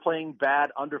 they were playing bad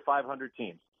under 500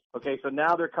 teams. Okay, so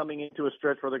now they're coming into a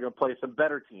stretch where they're going to play some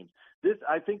better teams.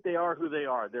 I think they are who they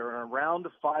are. They're an around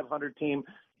 500 team,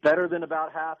 better than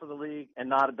about half of the league and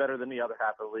not better than the other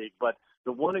half of the league. But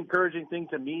the one encouraging thing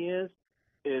to me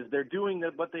is they're doing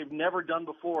what they've never done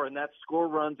before, and that's score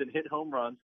runs and hit home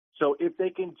runs. So if they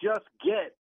can just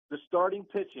get the starting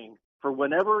pitching for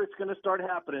whenever it's going to start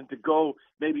happening to go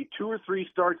maybe 2 or 3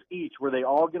 starts each where they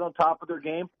all get on top of their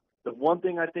game, the one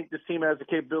thing I think this team has the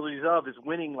capabilities of is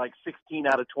winning like 16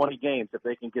 out of 20 games if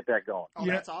they can get that going. Oh,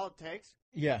 that's all it takes?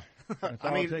 Yeah.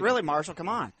 I mean, really, Marshall, come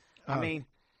on.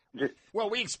 Well,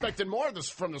 we expected more of this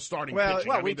from the starting pitching. pitching.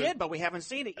 Well, we did, but we haven't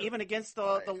seen it even against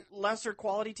the lesser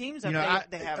quality teams that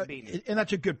they haven't beaten. And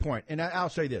that's a good point. And I'll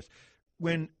say this.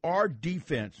 When our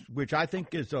defense, which I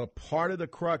think is a part of the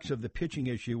crux of the pitching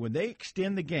issue, when they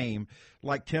extend the game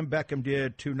like Tim Beckham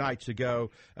did 2 nights ago,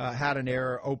 had an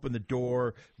error, opened the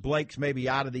door, Blake's maybe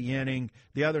out of the inning.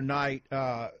 The other night,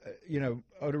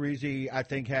 Odorizzi, I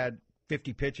think, had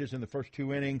 50 pitches in the first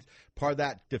 2 innings. Part of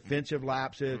that defensive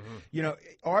lapses. Mm-hmm.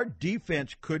 Our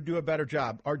defense could do a better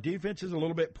job. Our defense is a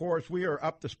little bit porous. We are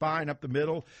up the spine, up the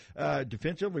middle.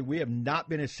 Defensively, we have not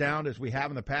been as sound as we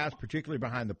have in the past, particularly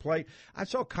behind the plate. I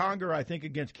saw Conger, I think,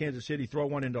 against Kansas City, throw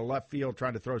one into left field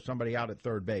trying to throw somebody out at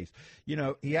third base.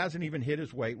 He hasn't even hit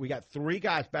his weight. We got 3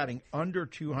 guys batting under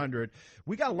 200.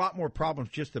 We got a lot more problems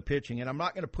just the pitching, and I'm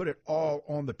not going to put it all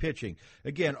on the pitching.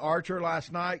 Again, Archer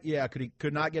last night,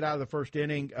 could not get out of the first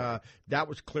inning. That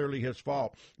was clearly his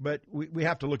fault. But we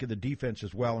have to look at the defense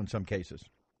as well in some cases.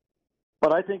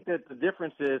 But I think that the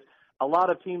difference is a lot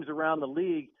of teams around the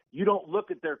league, you don't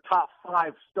look at their top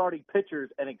 5 starting pitchers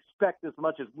and expect as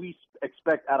much as we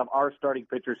expect out of our starting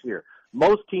pitchers here.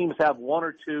 Most teams have 1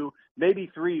 or 2,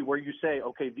 maybe 3, where you say,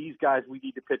 okay, these guys, we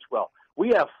need to pitch well.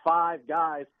 We have 5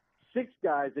 guys, 6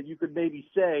 guys that you could maybe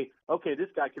say, okay, this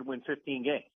guy could win 15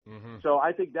 games. Mm-hmm. So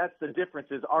I think that's the difference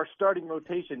is our starting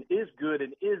rotation is good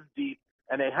and is deep,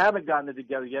 and they haven't gotten it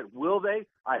together yet. Will they?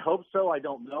 I hope so. I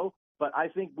don't know. but I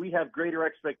think we have greater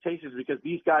expectations because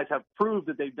these guys have proved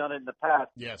that they've done it in the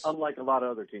past, unlike a lot of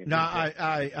other teams. No,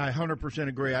 I 100%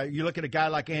 agree. You look at a guy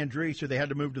like Andrees, who they had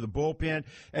to move to the bullpen,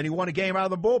 and he won a game out of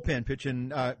the bullpen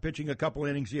pitching a couple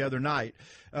innings the other night.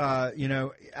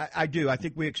 I do. I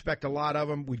think we expect a lot of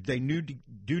them. They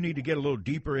do need to get a little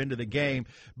deeper into the game,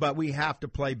 but we have to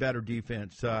play better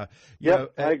defense. I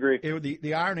agree.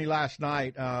 The irony last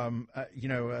night, a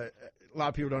lot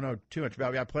of people don't know too much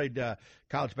about me. I played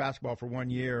college basketball for 1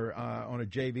 year on a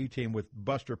JV team with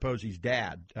Buster Posey's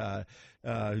dad,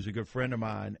 who's a good friend of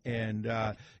mine. And,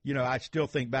 I still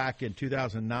think back in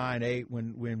 2009-08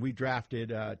 when we drafted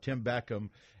Tim Beckham,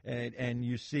 and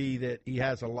you see that he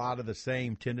has a lot of the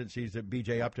same tendencies that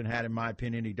B.J. Upton had, in my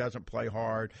opinion. He doesn't play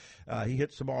hard. He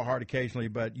hits the ball hard occasionally,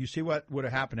 but you see what would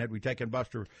have happened had we taken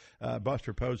Buster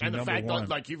Posey and the number fact, one.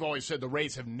 like you've always said, the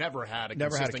Rays have never had a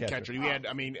consistent catcher. You had,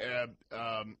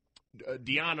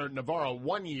 Deanna Navarro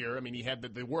 1 year. I mean, he had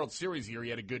the World Series year. He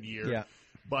had a good year. Yeah.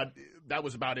 But that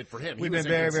was about it for him. We've been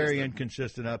very, very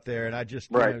inconsistent up there. And I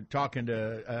just, talking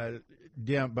to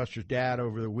Buster's dad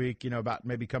over the week, about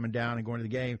maybe coming down and going to the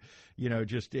game,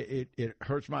 it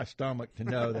hurts my stomach to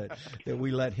know that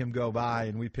we let him go by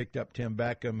and we picked up Tim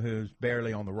Beckham, who's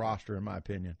barely on the roster, in my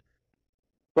opinion.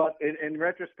 But in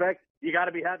retrospect, you got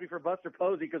to be happy for Buster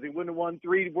Posey because he wouldn't have won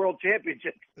 3 world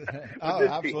championships. Oh,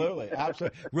 absolutely.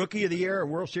 Rookie of the year, a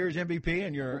World Series MVP,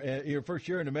 and your first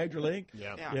year in the major league.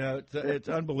 Yeah. It's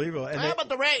unbelievable. And but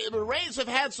the Rays have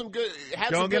had some good.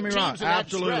 Don't get me wrong.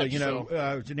 Absolutely.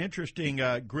 Stretch, it's an interesting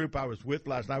group I was with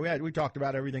last night. We talked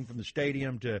about everything from the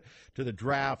stadium to the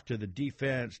draft to the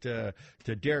defense to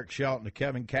Derek Shelton to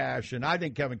Kevin Cash, and I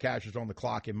think Kevin Cash is on the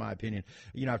clock in my opinion.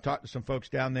 I've talked to some folks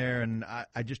down there, and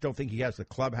I just don't think he has the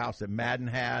clubhouse that Madden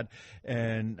had,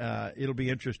 and it'll be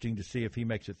interesting to see if he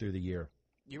makes it through the year.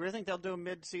 You really think they'll do a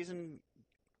mid-season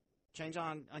change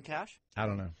on Cash? I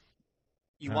don't know.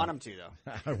 You want them to,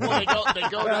 though. Well,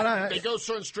 they go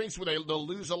certain streaks where they'll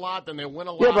lose a lot, then they win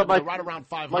a lot, they're right around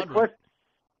 500.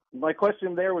 My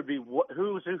question there would be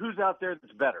who's out there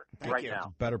that's better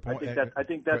now? Better point. I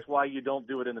think that's why you don't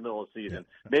do it in the middle of the season.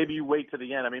 Yeah. Maybe you wait to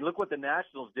the end. I mean, look what the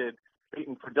Nationals did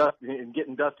waiting for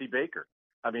getting Dusty Baker.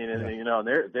 I mean,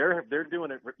 they're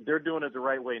doing it. They're doing it the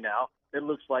right way now. It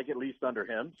looks like, at least under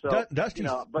him. So, Dusty's,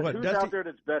 who's out there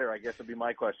that's better? I guess would be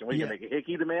my question. What are you gonna make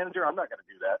Hickey the manager? I'm not going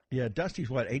to do that. Yeah, Dusty's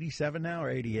 87 now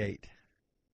or 88?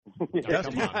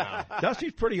 Yeah,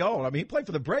 Dusty's pretty old. I mean, he played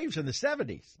for the Braves in the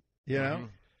 70s.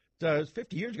 So it's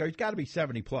 50 years ago. He's got to be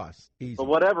 70 plus. Easy. But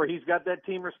whatever, he's got that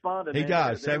team responding. He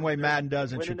does, same way Madden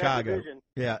does in Chicago.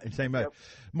 Yeah, same way.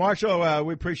 Marshall,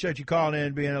 we appreciate you calling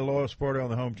in, being a loyal supporter on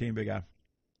the home team, big guy.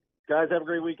 Guys, have a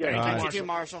great weekend. Thank you,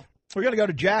 Marshall. We're going to go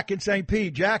to Jack in St.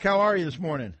 Pete. Jack, how are you this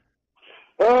morning?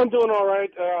 I'm doing all right.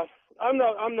 I'm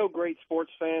no great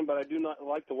sports fan, but I do not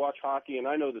like to watch hockey, and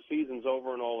I know the season's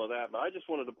over and all of that. But I just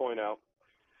wanted to point out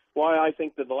why I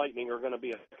think that the Lightning are going to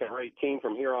be a second-rate team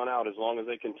from here on out as long as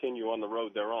they continue on the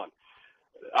road they're on.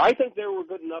 I think they were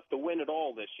good enough to win it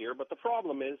all this year, but the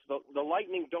problem is the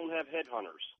Lightning don't have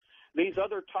headhunters. These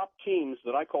other top teams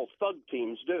that I call thug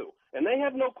teams do. And they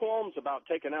have no qualms about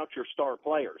taking out your star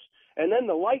players. And then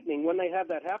the Lightning, when they have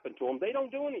that happen to them, they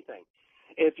don't do anything.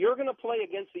 If you're going to play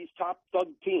against these top thug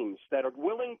teams that are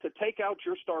willing to take out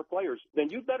your star players, then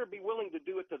you better be willing to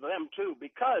do it to them too,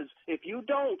 because if you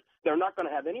don't, they're not going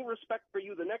to have any respect for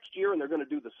you the next year, and they're going to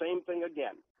do the same thing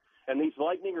again. And these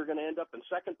Lightning are going to end up in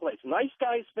second place. Nice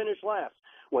guys finish last.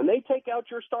 When they take out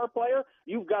your star player,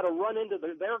 you've got to run into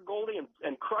their goalie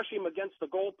and crush him against the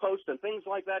goalpost and things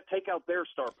like that, take out their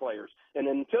star players. And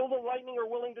until the Lightning are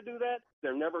willing to do that,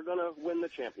 they're never going to win the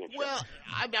championship. Well,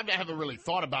 I haven't really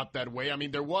thought about that way. I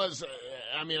mean, there was,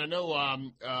 I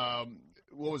know,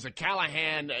 what was it,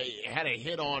 Callahan had a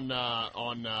hit on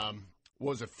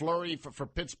was it Fleury for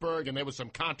Pittsburgh, and there was some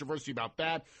controversy about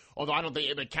that, although I don't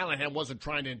think Callahan wasn't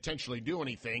trying to intentionally do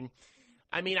anything.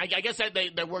 I mean, I guess that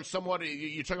they work somewhat.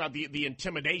 You're talking about the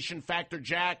intimidation factor,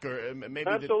 Jack, or maybe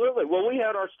absolutely. Well, we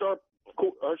had our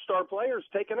star players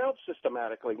taken out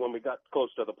systematically when we got close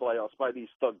to the playoffs by these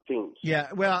thug teams. Yeah,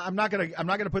 well, I'm not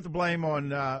gonna put the blame on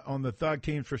the thug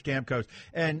teams for Stamkos,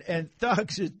 and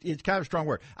thugs is kind of a strong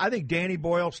word. I think Danny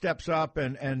Boyle steps up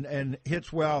and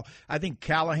hits well. I think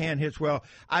Callahan hits well.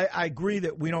 I agree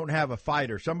that we don't have a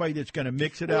fighter, somebody that's going to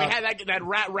mix it up. We had that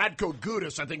Radko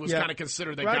Gudas, I think, was kind of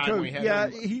considered the guy we had. Yeah,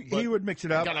 he would mix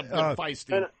it up. Kind of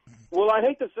feisty. Well, I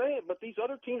hate to say it, but these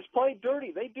other teams play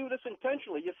dirty. They do this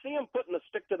intentionally. You see them putting a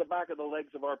stick to the back of the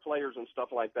legs of our players and stuff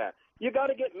like that. You got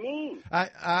to get mean.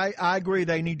 I agree.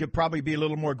 They need to probably be a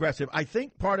little more aggressive. I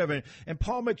think part of it, and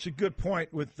Paul makes a good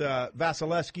point with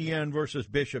Vasilevsky in versus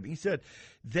Bishop. He said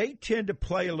they tend to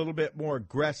play a little bit more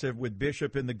aggressive with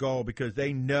Bishop in the goal because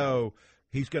they know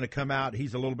he's going to come out.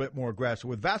 He's a little bit more aggressive.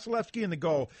 With Vasilevsky in the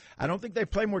goal, I don't think they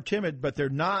play more timid, but they're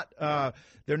not on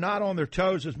their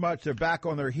toes as much. They're back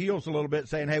on their heels a little bit,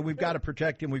 saying, hey, we've got to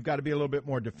protect him. We've got to be a little bit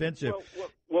more defensive.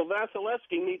 Well,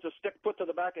 Vasilevsky needs a stick put to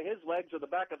the back of his legs or the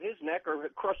back of his neck or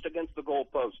crushed against the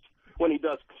goalpost when he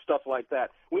does stuff like that.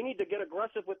 We need to get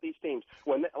aggressive with these teams.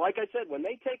 Like I said, when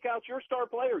they take out your star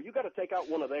player, you got to take out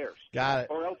one of theirs. Got it.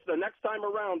 Or else the next time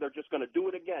around, they're just going to do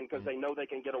it again because they know they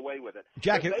can get away with it.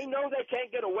 Jack, if they know they can't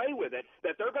get away with it,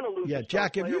 that they're going to lose the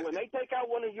Jack, star player. When they take out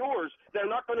one of yours, they're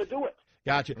not going to do it.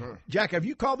 Gotcha. Jack, have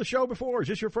you called the show before, or is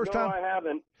this your first time? No, I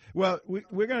haven't. Well,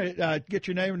 we're going to get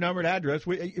your name, number, and address.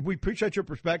 We appreciate your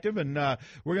perspective, and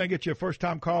we're going to get you a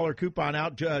first-time caller coupon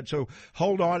out. So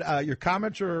hold on. Your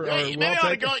comments are maybe I ought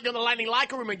to go to the Lightning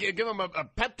locker room and give them a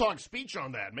pep talk speech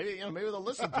on that. Maybe they'll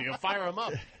listen to you, fire them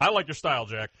up. I like your style,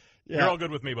 Jack. Yeah. You're all good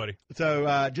with me, buddy.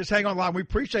 So just hang on the line. We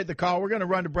appreciate the call. We're going to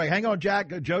run to break. Hang on, Jack.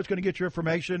 Joe's going to get your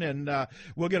information, and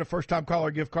we'll get a first-time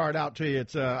caller gift card out to you.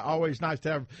 It's always nice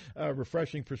to have a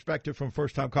refreshing perspective from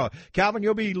first-time caller. Calvin,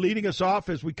 you'll be leading us off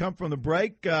as we come from the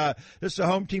break. This is the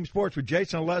Home Team Sports with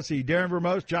Jason Alessi, Darren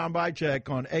Vermos, John Bychek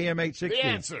on AM 860. The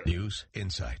Answer. News,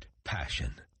 insight,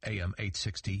 passion. AM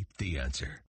 860, The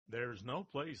Answer. There's no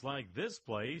place like this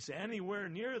place anywhere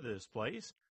near this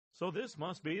place, so this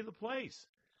must be the place.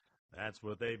 That's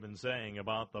what they've been saying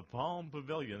about the Palm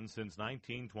Pavilion since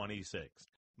 1926.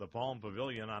 The Palm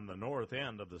Pavilion on the north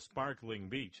end of the sparkling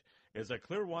beach is a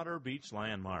Clearwater Beach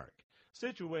landmark.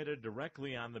 Situated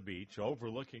directly on the beach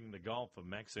overlooking the Gulf of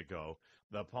Mexico,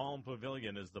 the Palm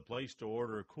Pavilion is the place to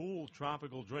order cool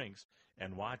tropical drinks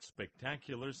and watch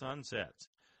spectacular sunsets.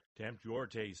 Tempt your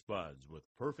taste buds with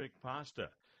perfect pasta,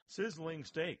 sizzling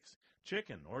steaks,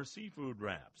 chicken or seafood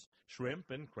wraps, shrimp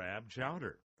and crab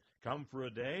chowder. Come for a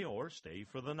day or stay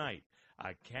for the night.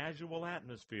 A casual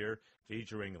atmosphere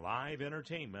featuring live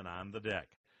entertainment on the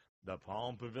deck. The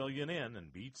Palm Pavilion Inn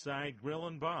and Beachside Grill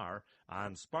and Bar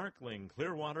on sparkling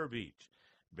Clearwater Beach.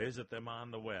 Visit them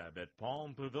on the web at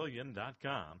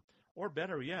palmpavilion.com, or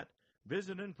better yet,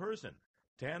 visit in person,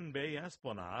 10 Bay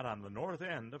Esplanade on the north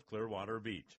end of Clearwater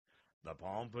Beach. The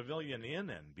Palm Pavilion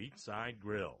Inn and Beachside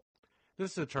Grill.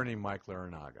 This is attorney Mike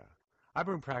Larinaga. I've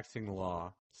been practicing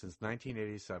law since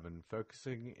 1987,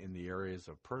 focusing in the areas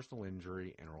of personal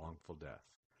injury and wrongful death.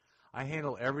 I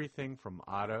handle everything from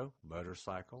auto,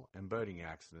 motorcycle, and boating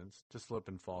accidents to slip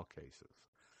and fall cases.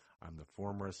 I'm the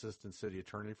former assistant city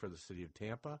attorney for the city of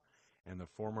Tampa and the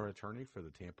former attorney for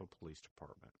the Tampa Police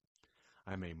Department.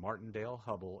 I'm a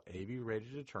Martindale-Hubbell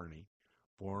AB-rated attorney,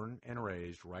 born and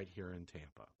raised right here in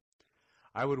Tampa.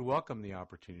 I would welcome the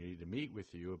opportunity to meet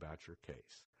with you about your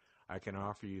case. I can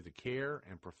offer you the care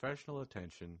and professional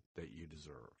attention that you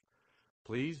deserve.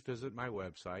 Please visit my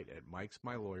website at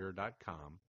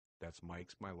mikesmylawyer.com. That's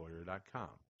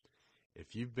mikesmylawyer.com.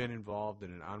 If you've been involved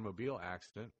in an automobile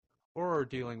accident or are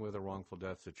dealing with a wrongful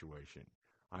death situation,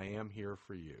 I am here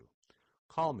for you.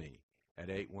 Call me at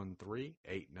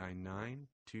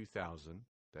 813-899-2000.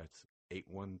 That's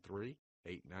 813-899-2000.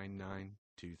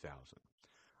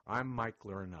 I'm Mike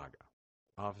Larinaga.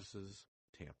 Offices,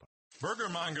 Tampa.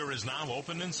 Burgermonger is now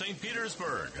open in St.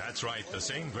 Petersburg. That's right, the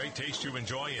same great taste you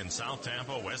enjoy in South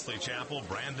Tampa, Wesley Chapel,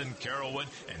 Brandon, Carrollwood,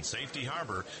 and Safety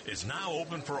Harbor is now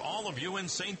open for all of you in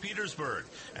St. Petersburg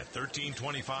at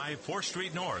 1325 4th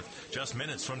Street North, just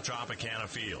minutes from Tropicana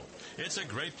Field. It's a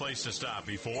great place to stop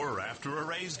before or after a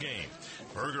Rays game.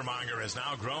 Burgermonger has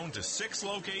now grown to 6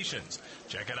 locations.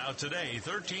 Check it out today,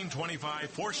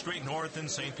 1325 4th Street North in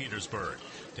St. Petersburg.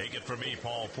 Take it from me,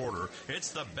 Paul Porter.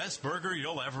 It's the best burger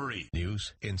you'll ever eat.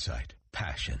 News, insight,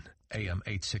 passion. AM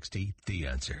 860, The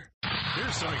Answer.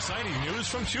 Here's some exciting news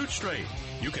from Shoot Straight.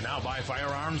 You can now buy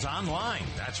firearms online.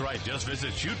 That's right, just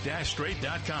visit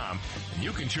shoot-straight.com and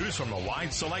you can choose from a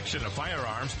wide selection of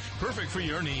firearms perfect for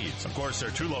your needs. Of course, there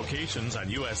are 2 locations on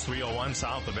US 301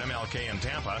 south of MLK in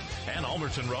Tampa and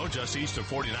Almerton Road just east of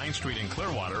 49th Street in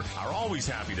Clearwater are always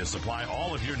happy to supply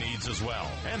all of your needs as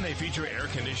well. And they feature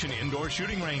air-conditioned indoor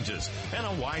shooting ranges and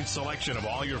a wide selection of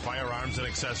all your firearms and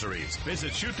accessories.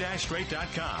 Visit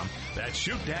shoot-straight.com. That's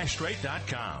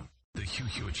shoot-straight.com. The Hugh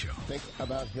Hewitt Show. Think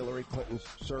about Hillary Clinton's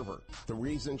server. The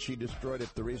reason she destroyed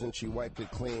it, the reason she wiped it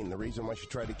clean, the reason why she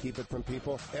tried to keep it from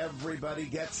people. Everybody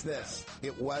gets this.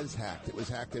 It was hacked. It was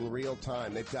hacked in real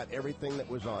time. They've got everything that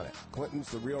was on it.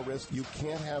 Clinton's the real risk. You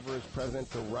can't have her as president.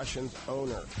 The Russians own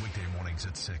her. Weekday mornings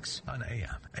at 6 on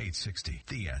AM 860.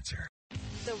 The Answer.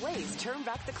 The Rays turn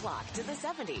back the clock to the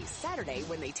 70s Saturday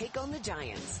when they take on the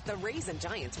Giants. The Rays and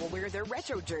Giants will wear their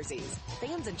retro jerseys.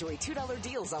 Fans enjoy $2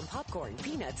 deals on popcorn,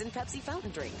 peanuts, and Pepsi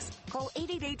fountain drinks. Call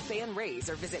 888-FAN-RAYS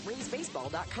or visit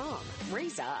RaysBaseball.com.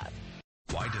 Rays up.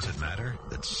 Why does it matter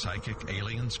that psychic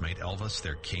aliens made Elvis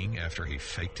their king after he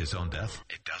faked his own death?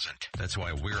 It doesn't. That's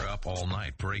why we're up all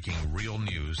night breaking real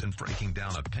news and breaking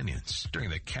down opinions during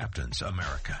the Captain's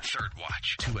America Third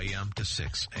Watch, 2 a.m. to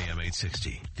 6 a.m.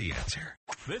 860. The Answer.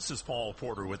 This is Paul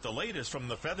Porter with the latest from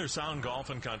the Feather Sound Golf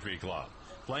and Country Club.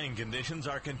 Playing conditions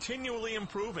are continually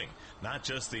improving, not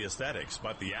just the aesthetics,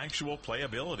 but the actual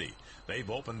playability. They've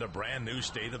opened a brand new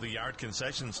state-of-the-art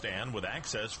concession stand with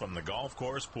access from the golf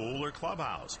course, pool, or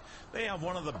clubhouse. They have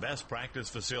one of the best practice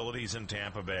facilities in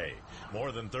Tampa Bay.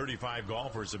 More than 35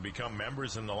 golfers have become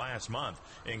members in the last month,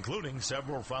 including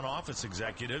several front office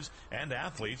executives and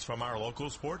athletes from our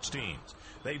local sports teams.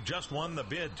 They've just won the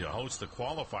bid to host the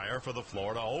qualifier for the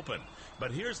Florida Open.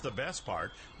 But here's the best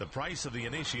part. The price of the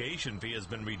initiation fee has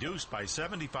been reduced by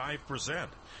 75%.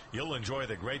 You'll enjoy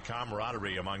the great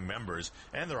camaraderie among members,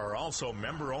 and there are also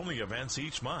member-only events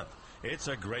each month. It's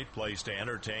a great place to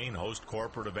entertain, host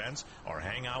corporate events, or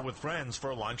hang out with friends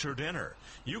for lunch or dinner.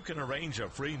 You can arrange a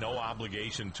free,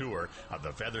 no-obligation tour of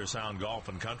the Feather Sound Golf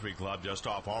and Country Club just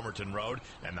off Homerton Road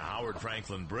and the Howard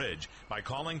Franklin Bridge by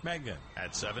calling Megan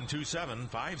at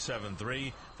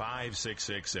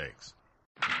 727-573-5666.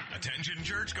 Attention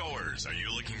churchgoers, are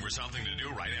you looking for something to do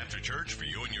right after church for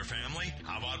you and your family?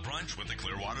 How about brunch with the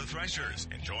Clearwater Threshers?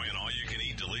 Enjoy an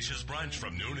all-you-can-eat delicious brunch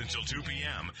from noon until 2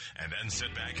 p.m. and then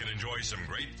sit back and enjoy some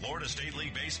great Florida State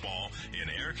League baseball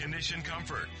in air-conditioned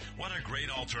comfort. What a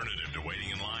great alternative to waiting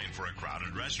in line for a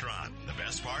crowded restaurant. The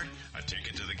best part? A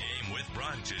ticket to the game with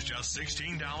brunch is just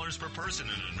 $16 per person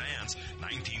in advance,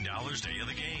 $19 day of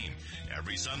the game.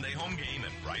 Every Sunday home game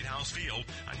at Bright House Field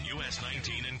on US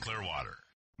 19 in Clearwater.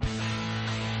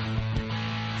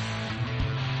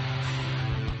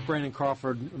 Brandon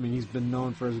Crawford, I mean, he's been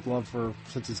known for his glove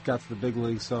since he's got to the big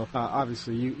league. So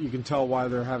obviously you can tell why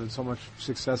they're having so much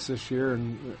success this year,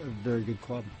 and a very good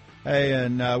club. Hey,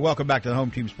 and welcome back to the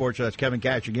Home Team Sports Show. That's Kevin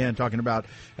Cash again, talking about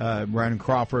Brandon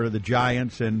Crawford of the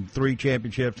Giants and 3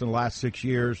 championships in the last 6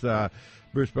 years.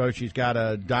 Bruce Bochy's got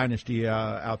a dynasty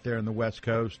out there in the West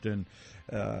Coast, and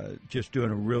just doing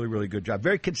a really, really good job.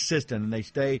 Very consistent, and they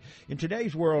stay in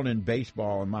today's world in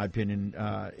baseball. In my opinion,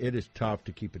 it is tough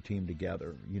to keep a team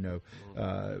together. You know,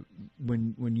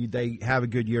 when they have a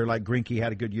good year, like Greinke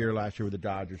had a good year last year with the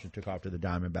Dodgers and took off to the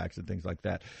Diamondbacks and things like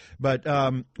that. But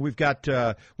we've got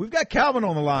Calvin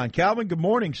on the line. Calvin, good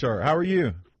morning, sir. How are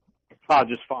you?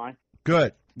 Just fine.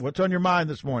 Good. What's on your mind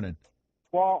this morning?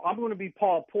 Well, I'm going to be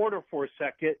Paul Porter for a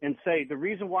second and say the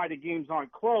reason why the games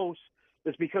aren't close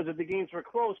is because if the games were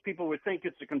close, people would think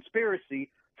it's a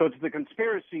conspiracy. So it's the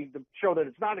conspiracy to show that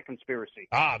it's not a conspiracy.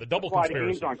 The double That's conspiracy. why the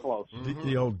games aren't close.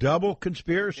 The old double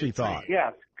conspiracy thought.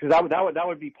 Yes, because that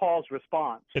would be Paul's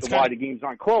response to why the games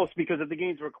aren't close. Because if the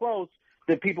games were close,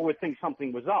 then people would think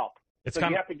something was up. So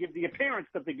you have to give the appearance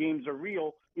that the games are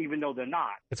real, even though they're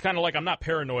not. It's kind of like I'm not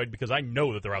paranoid because I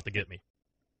know that they're out to get me.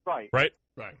 Right. Right?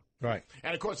 Right.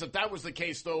 And, of course, if that was the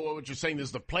case, though, what you're saying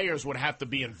is the players would have to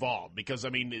be involved because, I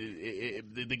mean,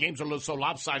 the games are so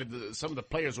lopsided, some of the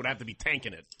players would have to be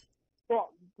tanking it.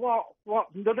 Well,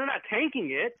 they're not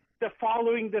tanking it. They're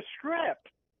following the script.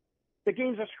 The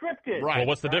games are scripted. Right. Well,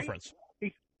 what's the difference?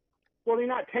 Well, they're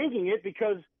not tanking it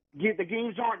because the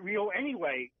games aren't real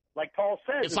anyway. Like Paul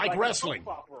says. It's like wrestling.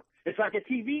 It's like a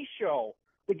TV show.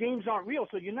 The games aren't real,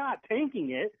 so you're not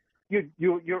tanking it.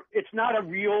 It's not a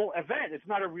real event. It's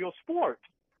not a real sport.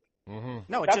 Mm-hmm.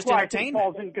 No, it's That's just why entertainment.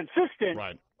 I think Paul's inconsistent.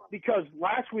 Right. Because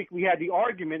last week we had the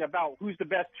argument about who's the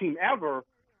best team ever.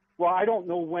 Well, I don't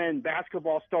know when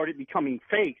basketball started becoming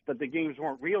fake, that the games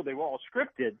weren't real. They were all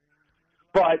scripted.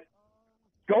 But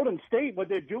Golden State, what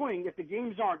they're doing, if the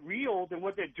games aren't real, then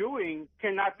what they're doing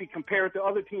cannot be compared to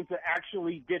other teams that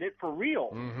actually did it for real.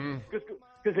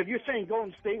 Because if you're saying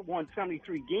Golden State won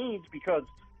 73 games because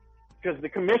the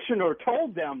commissioner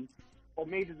told them or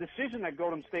made the decision that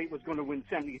Golden State was going to win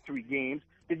 73 games,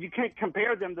 then you can't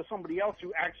compare them to somebody else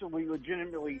who actually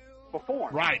legitimately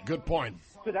performed. Right, good point.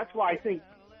 So that's why I think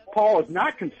Paul is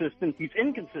not consistent. He's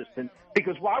inconsistent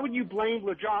because why would you blame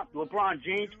LeBron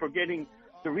James for getting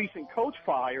the recent coach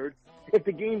fired. If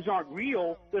the games aren't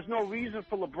real, there's no reason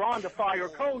for LeBron to fire a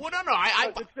coach. Well, no,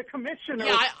 it's the commissioner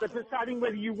that's deciding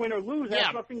whether you win or lose. It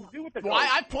has nothing to do with the coach. Well,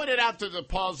 I pointed out to the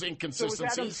Paul's So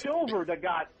inconsistencies. it was Adam Silver that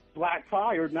got Black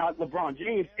fired, not LeBron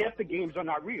James, if the games are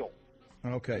not real.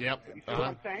 Okay. Yep. You see what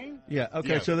I'm saying? Yeah.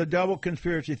 Okay. Yeah. So the double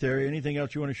conspiracy theory. Anything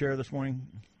else you want to share this morning?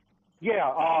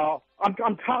 Yeah,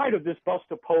 I'm tired of this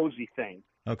Buster Posey thing.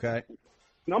 Okay.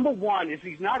 Number one is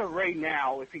he's not a Ray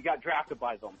now if he got drafted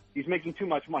by them. He's making too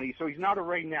much money, so he's not a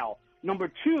Ray now.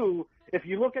 Number two, if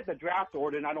you look at the draft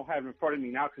order, and I don't have it in front of me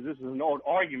now because this is an old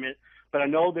argument, but I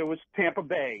know there was Tampa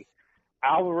Bay.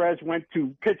 Alvarez went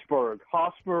to Pittsburgh.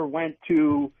 Hosmer went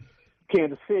to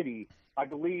Kansas City. I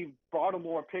believe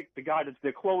Baltimore picked the guy that's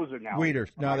their closer now. Weeders.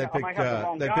 No, they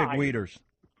picked Weeders.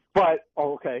 But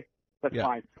okay, that's Yeah.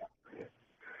 fine.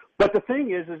 But the thing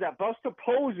is that Buster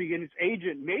Posey and his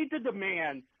agent made the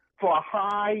demand for a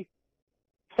high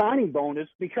signing bonus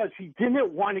because he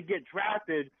didn't want to get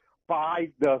drafted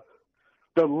by the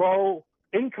low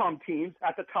income teams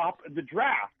at the top of the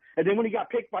draft. And then when he got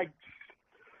picked by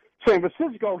San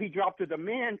Francisco, he dropped the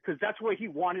demand because that's where he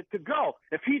wanted to go.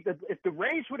 If the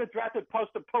Rays would have drafted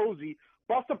Buster Posey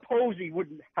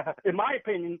would, in my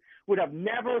opinion, would have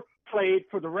never played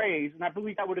for the Rays, and I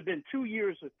believe that would have been 2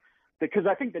 years. Because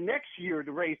I think the next year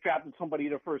the Rays drafted somebody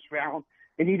in the first round,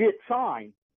 and he didn't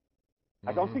sign.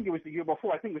 I don't think it was the year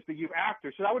before. I think it was the year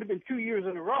after. So that would have been 2 years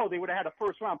in a row. They would have had a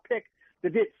first-round pick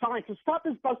that didn't sign. So stop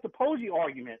this Buster Posey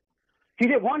argument. He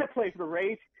didn't want to play for the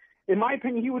Rays. In my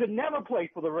opinion, he would have never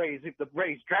played for the Rays if the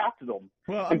Rays drafted him.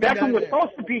 Well, and Beckham was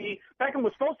supposed to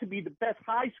be the best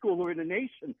high schooler in the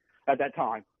nation at that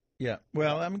time. Yeah,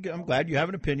 well, I'm glad you have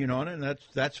an opinion on it, and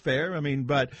that's fair. I mean,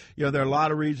 but there are a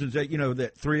lot of reasons that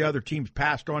that three other teams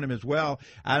passed on him as well.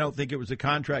 I don't think it was the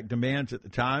contract demands at the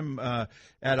time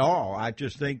at all. I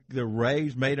just think the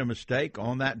Rays made a mistake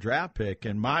on that draft pick.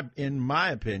 In my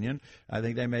opinion, I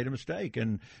think they made a mistake.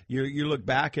 And you look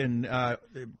back, and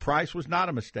Price was not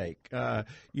a mistake. That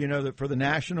for the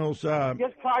Nationals,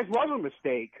 Yes, Price was a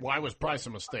mistake. Why was Price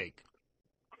a mistake?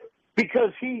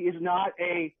 Because he is not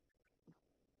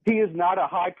a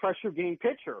high-pressure game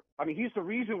pitcher. I mean, he's the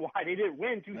reason why they didn't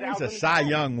win 2010. he's a Cy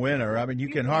Young winner. I mean, you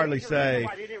can hardly say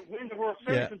why they didn't win the World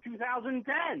Series in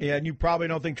 2010. Yeah, and you probably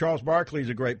don't think Charles Barkley's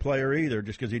a great player either,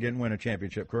 just because he didn't win a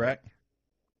championship, correct?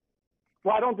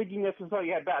 Well, I don't think he necessarily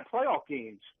had bad playoff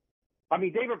games. I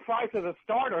mean, David Price as a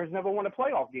starter has never won a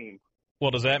playoff game. Well,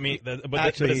 does that mean?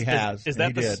 Actually, he has. Is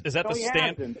that the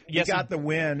stand? Yes, he got the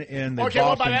win in the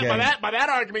Boston game. By that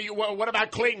argument, what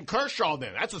about Clayton Kershaw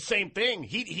then? That's the same thing.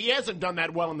 He hasn't done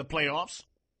that well in the playoffs.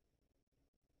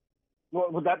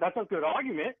 Well, that's a good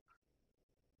argument.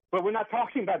 But we're not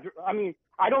talking about. I mean,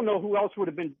 I don't know who else would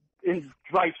have been in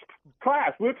Price's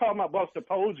class. We're talking about Buster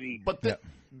Posey. But there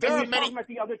are many. Talking about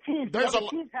the other teams. The other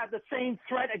teams have the same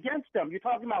threat against them. You're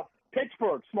talking about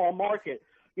Pittsburgh, small market.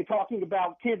 You're talking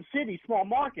about Kansas City, small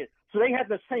market. So they had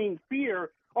the same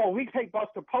fear. Oh, we take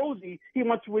Buster Posey. He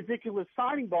wants a ridiculous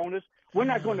signing bonus. We're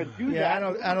not going to do that.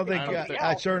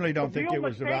 I certainly don't think it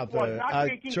was about the.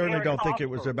 I certainly don't think it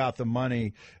was about the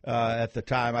money at the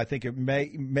time. I think it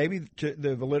maybe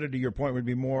the validity of your point would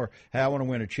be more, hey, I want to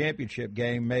win a championship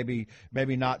game. Maybe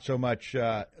not so much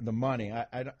the money.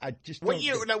 I just what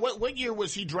year? What year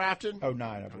was he drafted?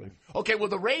 2009, I believe. Okay, well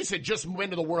the Rays had just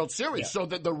went to the World Series, so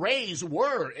that the Rays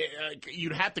were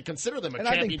you'd have to consider them a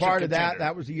championship. I think part contender. of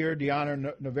that was the year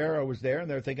Deanna Navarro was there,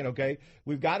 and they're thinking, okay,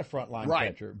 we've got a frontline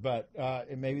catcher, but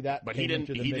maybe that. But he just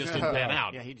didn't pan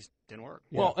out. Yeah, he just didn't work.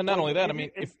 Well, and not only that, I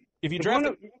mean, if you draft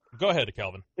it, go ahead,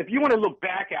 Calvin. If you want to look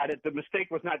back at it, the mistake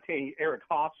was not taking Eric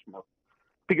Hosmer,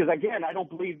 because again, I don't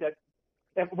believe that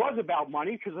it was about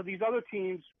money, because these other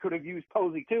teams could have used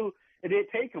Posey too. It didn't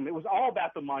take him. It was all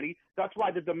about the money. That's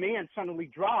why the demand suddenly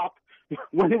dropped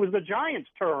when it was the Giants'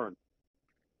 turn,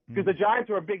 because the Giants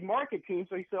are a big market team.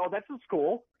 So he said, "Oh, that's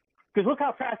cool." Because look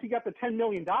how fast he got the $10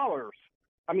 million.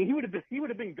 I mean, he would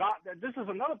have been got. This is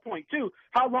another point too.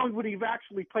 How long would he have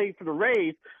actually played for the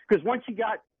Rays? Because once he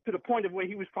got to the point of where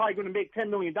he was probably going to make $10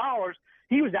 million,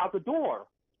 he was out the door.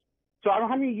 So I don't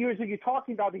know how many years are you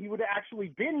talking about that he would have actually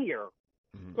been here.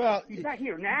 Well, he's not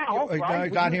here now. He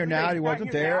right? got here now. He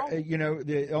wasn't there. Now?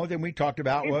 The only thing we talked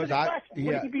about was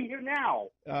Would he be here now?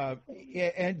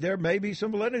 And there may be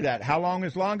some validity to that. How long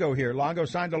is Longo here? Longo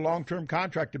signed a long-term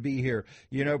contract to be here.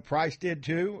 Price did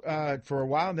too for a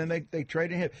while, and then they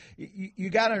traded him. You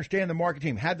got to understand the market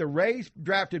team. Had the Rays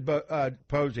drafted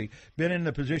Posey, been in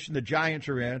the position the Giants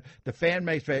are in, the fan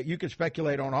base, you could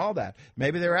speculate on all that.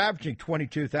 Maybe they're averaging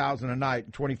 $22,000 a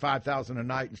night, $25,000 a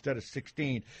night instead of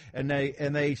 16, and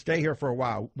they stay here for a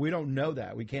while. We don't know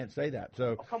that. We can't say that.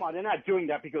 So come on, they're not doing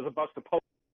that because of Buster Posey.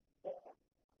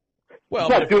 Well,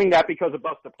 not doing that because of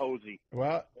Buster Posey.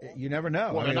 Well, you never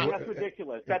know. Well, that's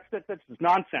ridiculous. That's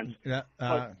nonsense.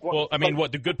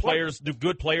 Do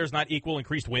good players not equal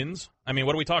increased wins? I mean,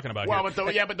 what are we talking about here?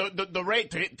 But the Rays,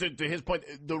 to his point,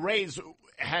 the Rays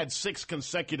had 6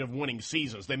 consecutive winning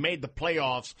seasons. They made the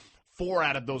playoffs 4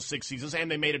 out of those 6 seasons, and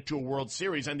they made it to a World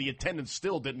Series, and the attendance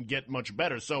still didn't get much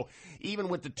better. So even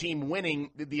with the team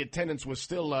winning, the attendance was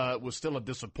still a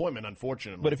disappointment,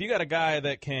 unfortunately. But if you got a guy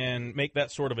that can make that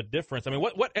sort of a difference,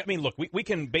 look, we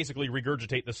can basically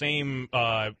regurgitate the same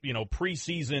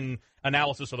preseason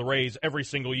analysis of the Rays every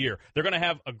single year. They're going to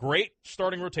have a great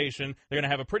starting rotation. They're going to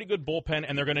have a pretty good bullpen,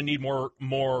 and they're going to need more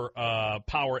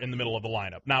power in the middle of the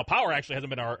lineup. Now, power actually hasn't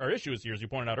been our issue this year, as you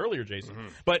pointed out earlier, Jason. Mm-hmm.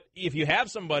 But if you have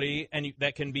somebody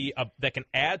that can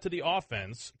add to the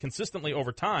offense consistently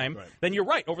over time, then you're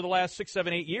right. Over the last 6,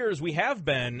 7, 8 years, we have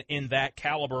been in that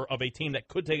caliber of a team that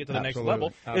could take it to the next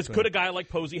level. Could a guy like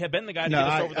Posey have been the guy to get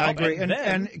us over the top? I agree.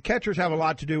 And catchers have a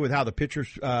lot to do with how the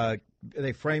pitchers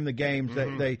they frame the games.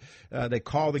 Mm-hmm. They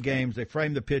call the games. They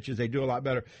frame the pitches. They do a lot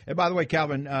better. And by the way,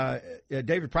 Calvin,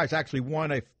 David Price actually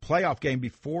won a playoff game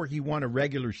before he won a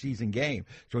regular season game.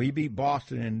 So he beat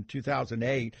Boston in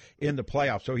 2008 in the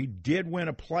playoffs. So he did win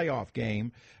a playoff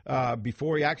game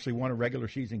before he actually won a regular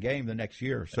season game the next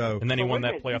year. And then he won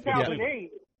that playoff game.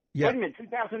 2008. Yeah. Wait a minute,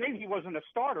 2008 he wasn't a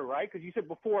starter, right? Because you said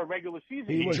before a regular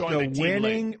season. He was the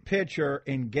winning pitcher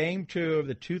in Game 2 of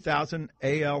the 2000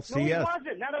 ALCS. No, he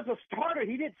wasn't. Not as a starter.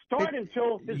 He didn't start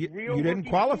until his real. You didn't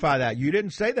qualify that. You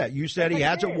didn't say that. You said he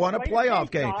hasn't won a playoff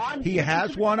game. He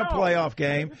has won a playoff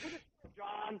game.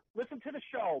 John, listen to the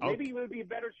show. Maybe it would be a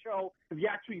better show if you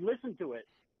actually listened to it.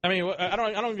 I mean, I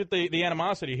don't get the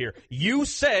animosity here. You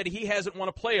said he hasn't won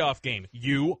a playoff game.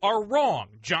 You are wrong.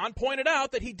 John pointed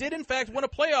out that he did, in fact, win a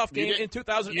playoff game in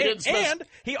 2008, and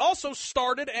he also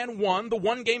started and won the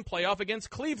one-game playoff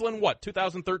against Cleveland,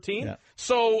 2013? Yeah.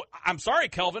 So, I'm sorry,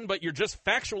 Kelvin, but you're just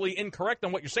factually incorrect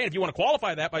on what you're saying. If you want to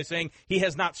qualify that by saying he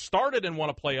has not started and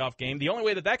won a playoff game, the only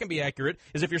way that can be accurate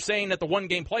is if you're saying that the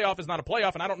one-game playoff is not a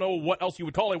playoff, and I don't know what else you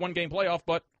would call a one-game playoff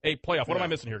but a playoff. What am I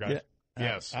missing here, guys?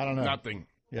 Yes. I don't know. Nothing.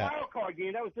 Yeah. Wild card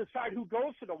game. That was decide who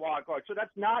goes to the wild card. So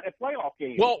that's not a playoff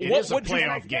game. Well, it is a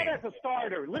playoff game. As a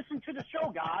starter, listen to the show,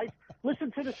 guys.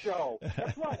 Listen to the show.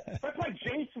 That's why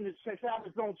Jason is out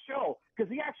his own show because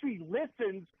he actually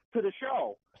listens to the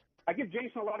show. I give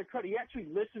Jason a lot of credit. He actually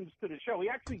listens to the show. He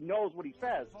actually knows what he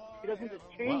says. He doesn't just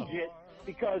change it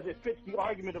because it fits the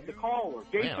argument of the caller.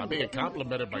 Man, I'm being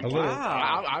complimented by Jason.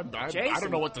 Wow. I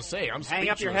don't know what to say. I'm hang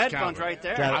up your headphones right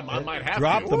there. I might have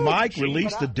drop to. the mic,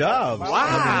 release the doves.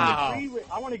 Wow.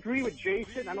 I want to agree with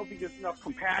Jason. I don't think there's enough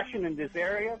compassion in this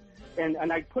area.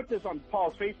 And I put this on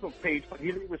Paul's Facebook page, but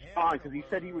he didn't respond because he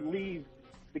said he would leave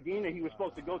the game that he was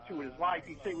supposed to go to in his life.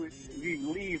 He said he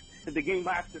would leave if the game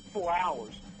lasted 4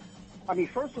 hours. I mean,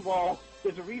 first of all,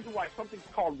 there's a reason why something's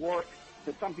called work,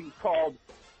 that something's called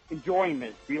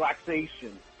enjoyment,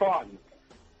 relaxation, fun.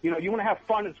 You want to have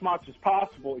fun as much as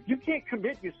possible. If you can't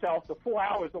commit yourself to 4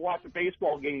 hours to watch a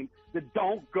baseball game, then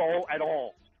don't go at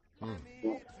all.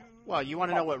 Well, you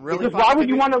want to know what really? Because why would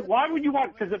you want?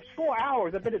 Because it's 4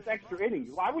 hours. I bet it's extra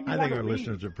innings. Why would you? I think our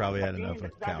listeners have probably had enough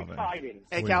of Calvin.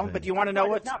 Hey, Calvin, but do you want to know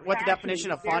what the definition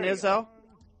of fun is, though?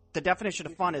 The definition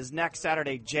of fun is next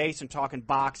Saturday, Jason talking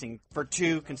boxing for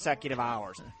 2 consecutive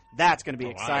hours. That's going to be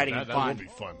exciting and fun. That will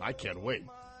be fun. I can't wait.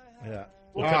 Yeah.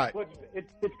 Well, all right.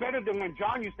 It's better than when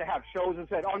John used to have shows and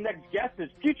said, our next guest is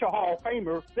future Hall of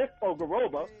Famer Biff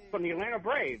Pocoroba from the Atlanta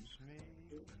Braves.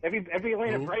 Every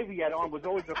Atlanta Brave he had on was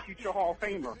always a future Hall of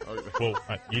Famer. Well,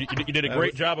 you did a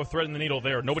great job of threading the needle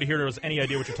there. Nobody here has any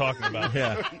idea what you're talking about.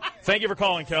 Yeah. Thank you for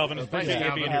calling, Calvin. Appreciate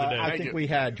you being here today. I think we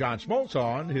had John Smoltz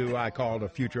on, who I called a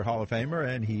future Hall of Famer,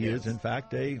 and he is, in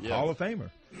fact, a Hall of Famer.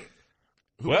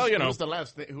 Who was the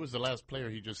last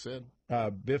player he just said?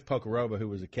 Biff Pocoroba, who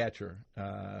was a catcher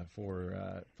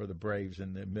for the Braves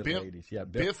in the middle 80s. Yeah,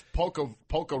 Biff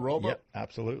Pocoroba? Yep,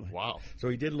 absolutely. Wow. So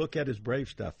he did look at his Brave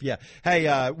stuff. Yeah.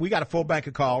 Hey, we got a full bank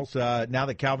of calls. Now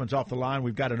that Calvin's off the line,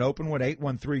 we've got an open one,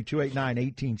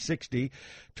 813-289-1860.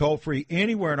 Toll free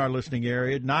anywhere in our listening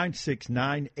area,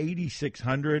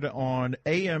 969-8600 on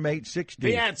AM 860.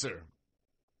 The Answer.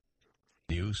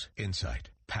 News,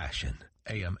 insight, passion.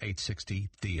 AM 860,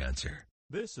 The Answer.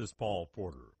 This is Paul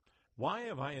Porter. Why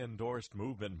have I endorsed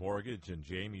Movement Mortgage and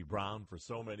Jamie Brown for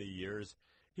so many years?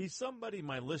 He's somebody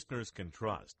my listeners can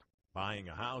trust. Buying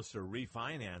a house or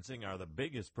refinancing are the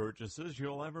biggest purchases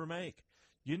you'll ever make.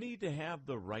 You need to have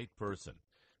the right person.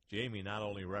 Jamie not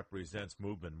only represents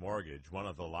Movement Mortgage, one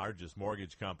of the largest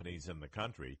mortgage companies in the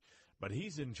country, but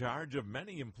he's in charge of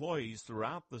many employees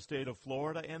throughout the state of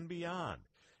Florida and beyond.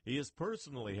 He has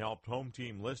personally helped Home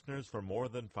Team listeners for more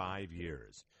than 5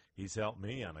 years. He's helped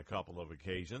me on a couple of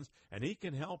occasions, and he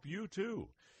can help you too.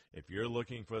 If you're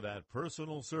looking for that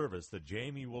personal service that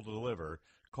Jamie will deliver,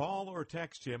 call or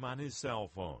text him on his cell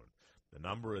phone. The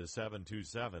number is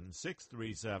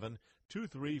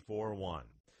 727-637-2341.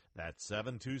 That's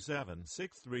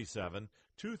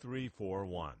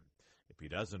 727-637-2341. If he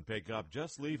doesn't pick up,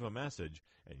 just leave a message,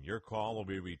 and your call will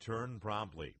be returned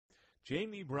promptly.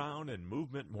 Jamie Brown and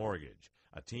Movement Mortgage,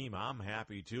 a team I'm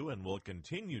happy to and will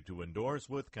continue to endorse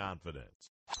with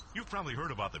confidence. You've probably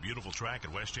heard about the beautiful track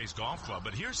at West Chase Golf Club,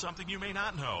 but here's something you may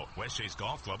not know. West Chase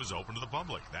Golf Club is open to the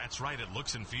public. That's right, it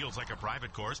looks and feels like a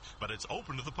private course, but it's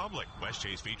open to the public. West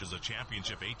Chase features a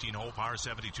championship 18-hole par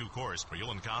 72 course where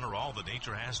you'll encounter all that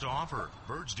nature has to offer.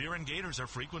 Birds, deer, and gators are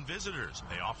frequent visitors.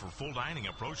 They offer full dining,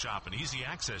 a pro shop, and easy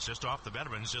access just off the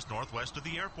Veterans, just northwest of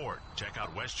the airport. Check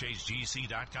out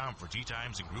westchasegc.com for tee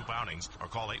times and group outings, or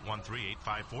call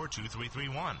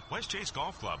 813-854-2331. West Chase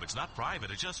Golf Club, it's not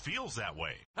private, it just feels that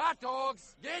way. Hot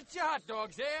dogs! Get your hot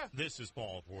dogs there! This is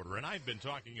Paul Porter, and I've been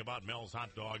talking about Mel's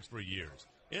Hot Dogs for years.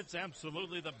 It's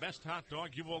absolutely the best hot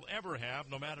dog you will ever have,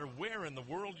 no matter where in the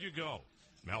world you go.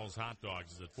 Mel's Hot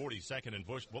Dogs is at 42nd and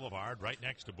Bush Boulevard, right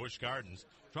next to Busch Gardens.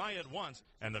 Try it once,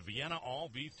 and the Vienna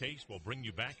all-beef taste will bring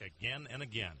you back again and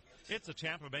again. It's a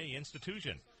Tampa Bay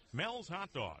institution. Mel's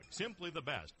Hot Dog, simply the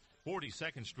best.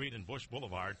 42nd Street and Bush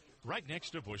Boulevard, right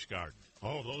next to Busch Gardens.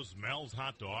 Oh, those Mel's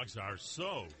Hot Dogs are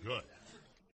so good.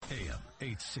 AM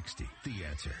 860, The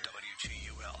Answer.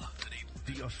 WGUL, Dunedin,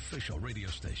 the official radio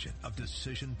station of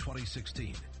Decision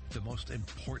 2016, the most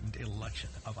important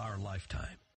election of our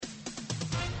lifetime.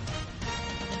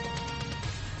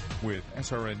 With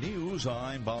SRN News,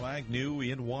 I'm Bob Agnew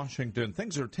in Washington.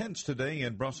 Things are tense today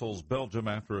in Brussels, Belgium,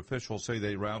 after officials say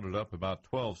they rounded up about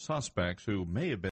 12 suspects who may have been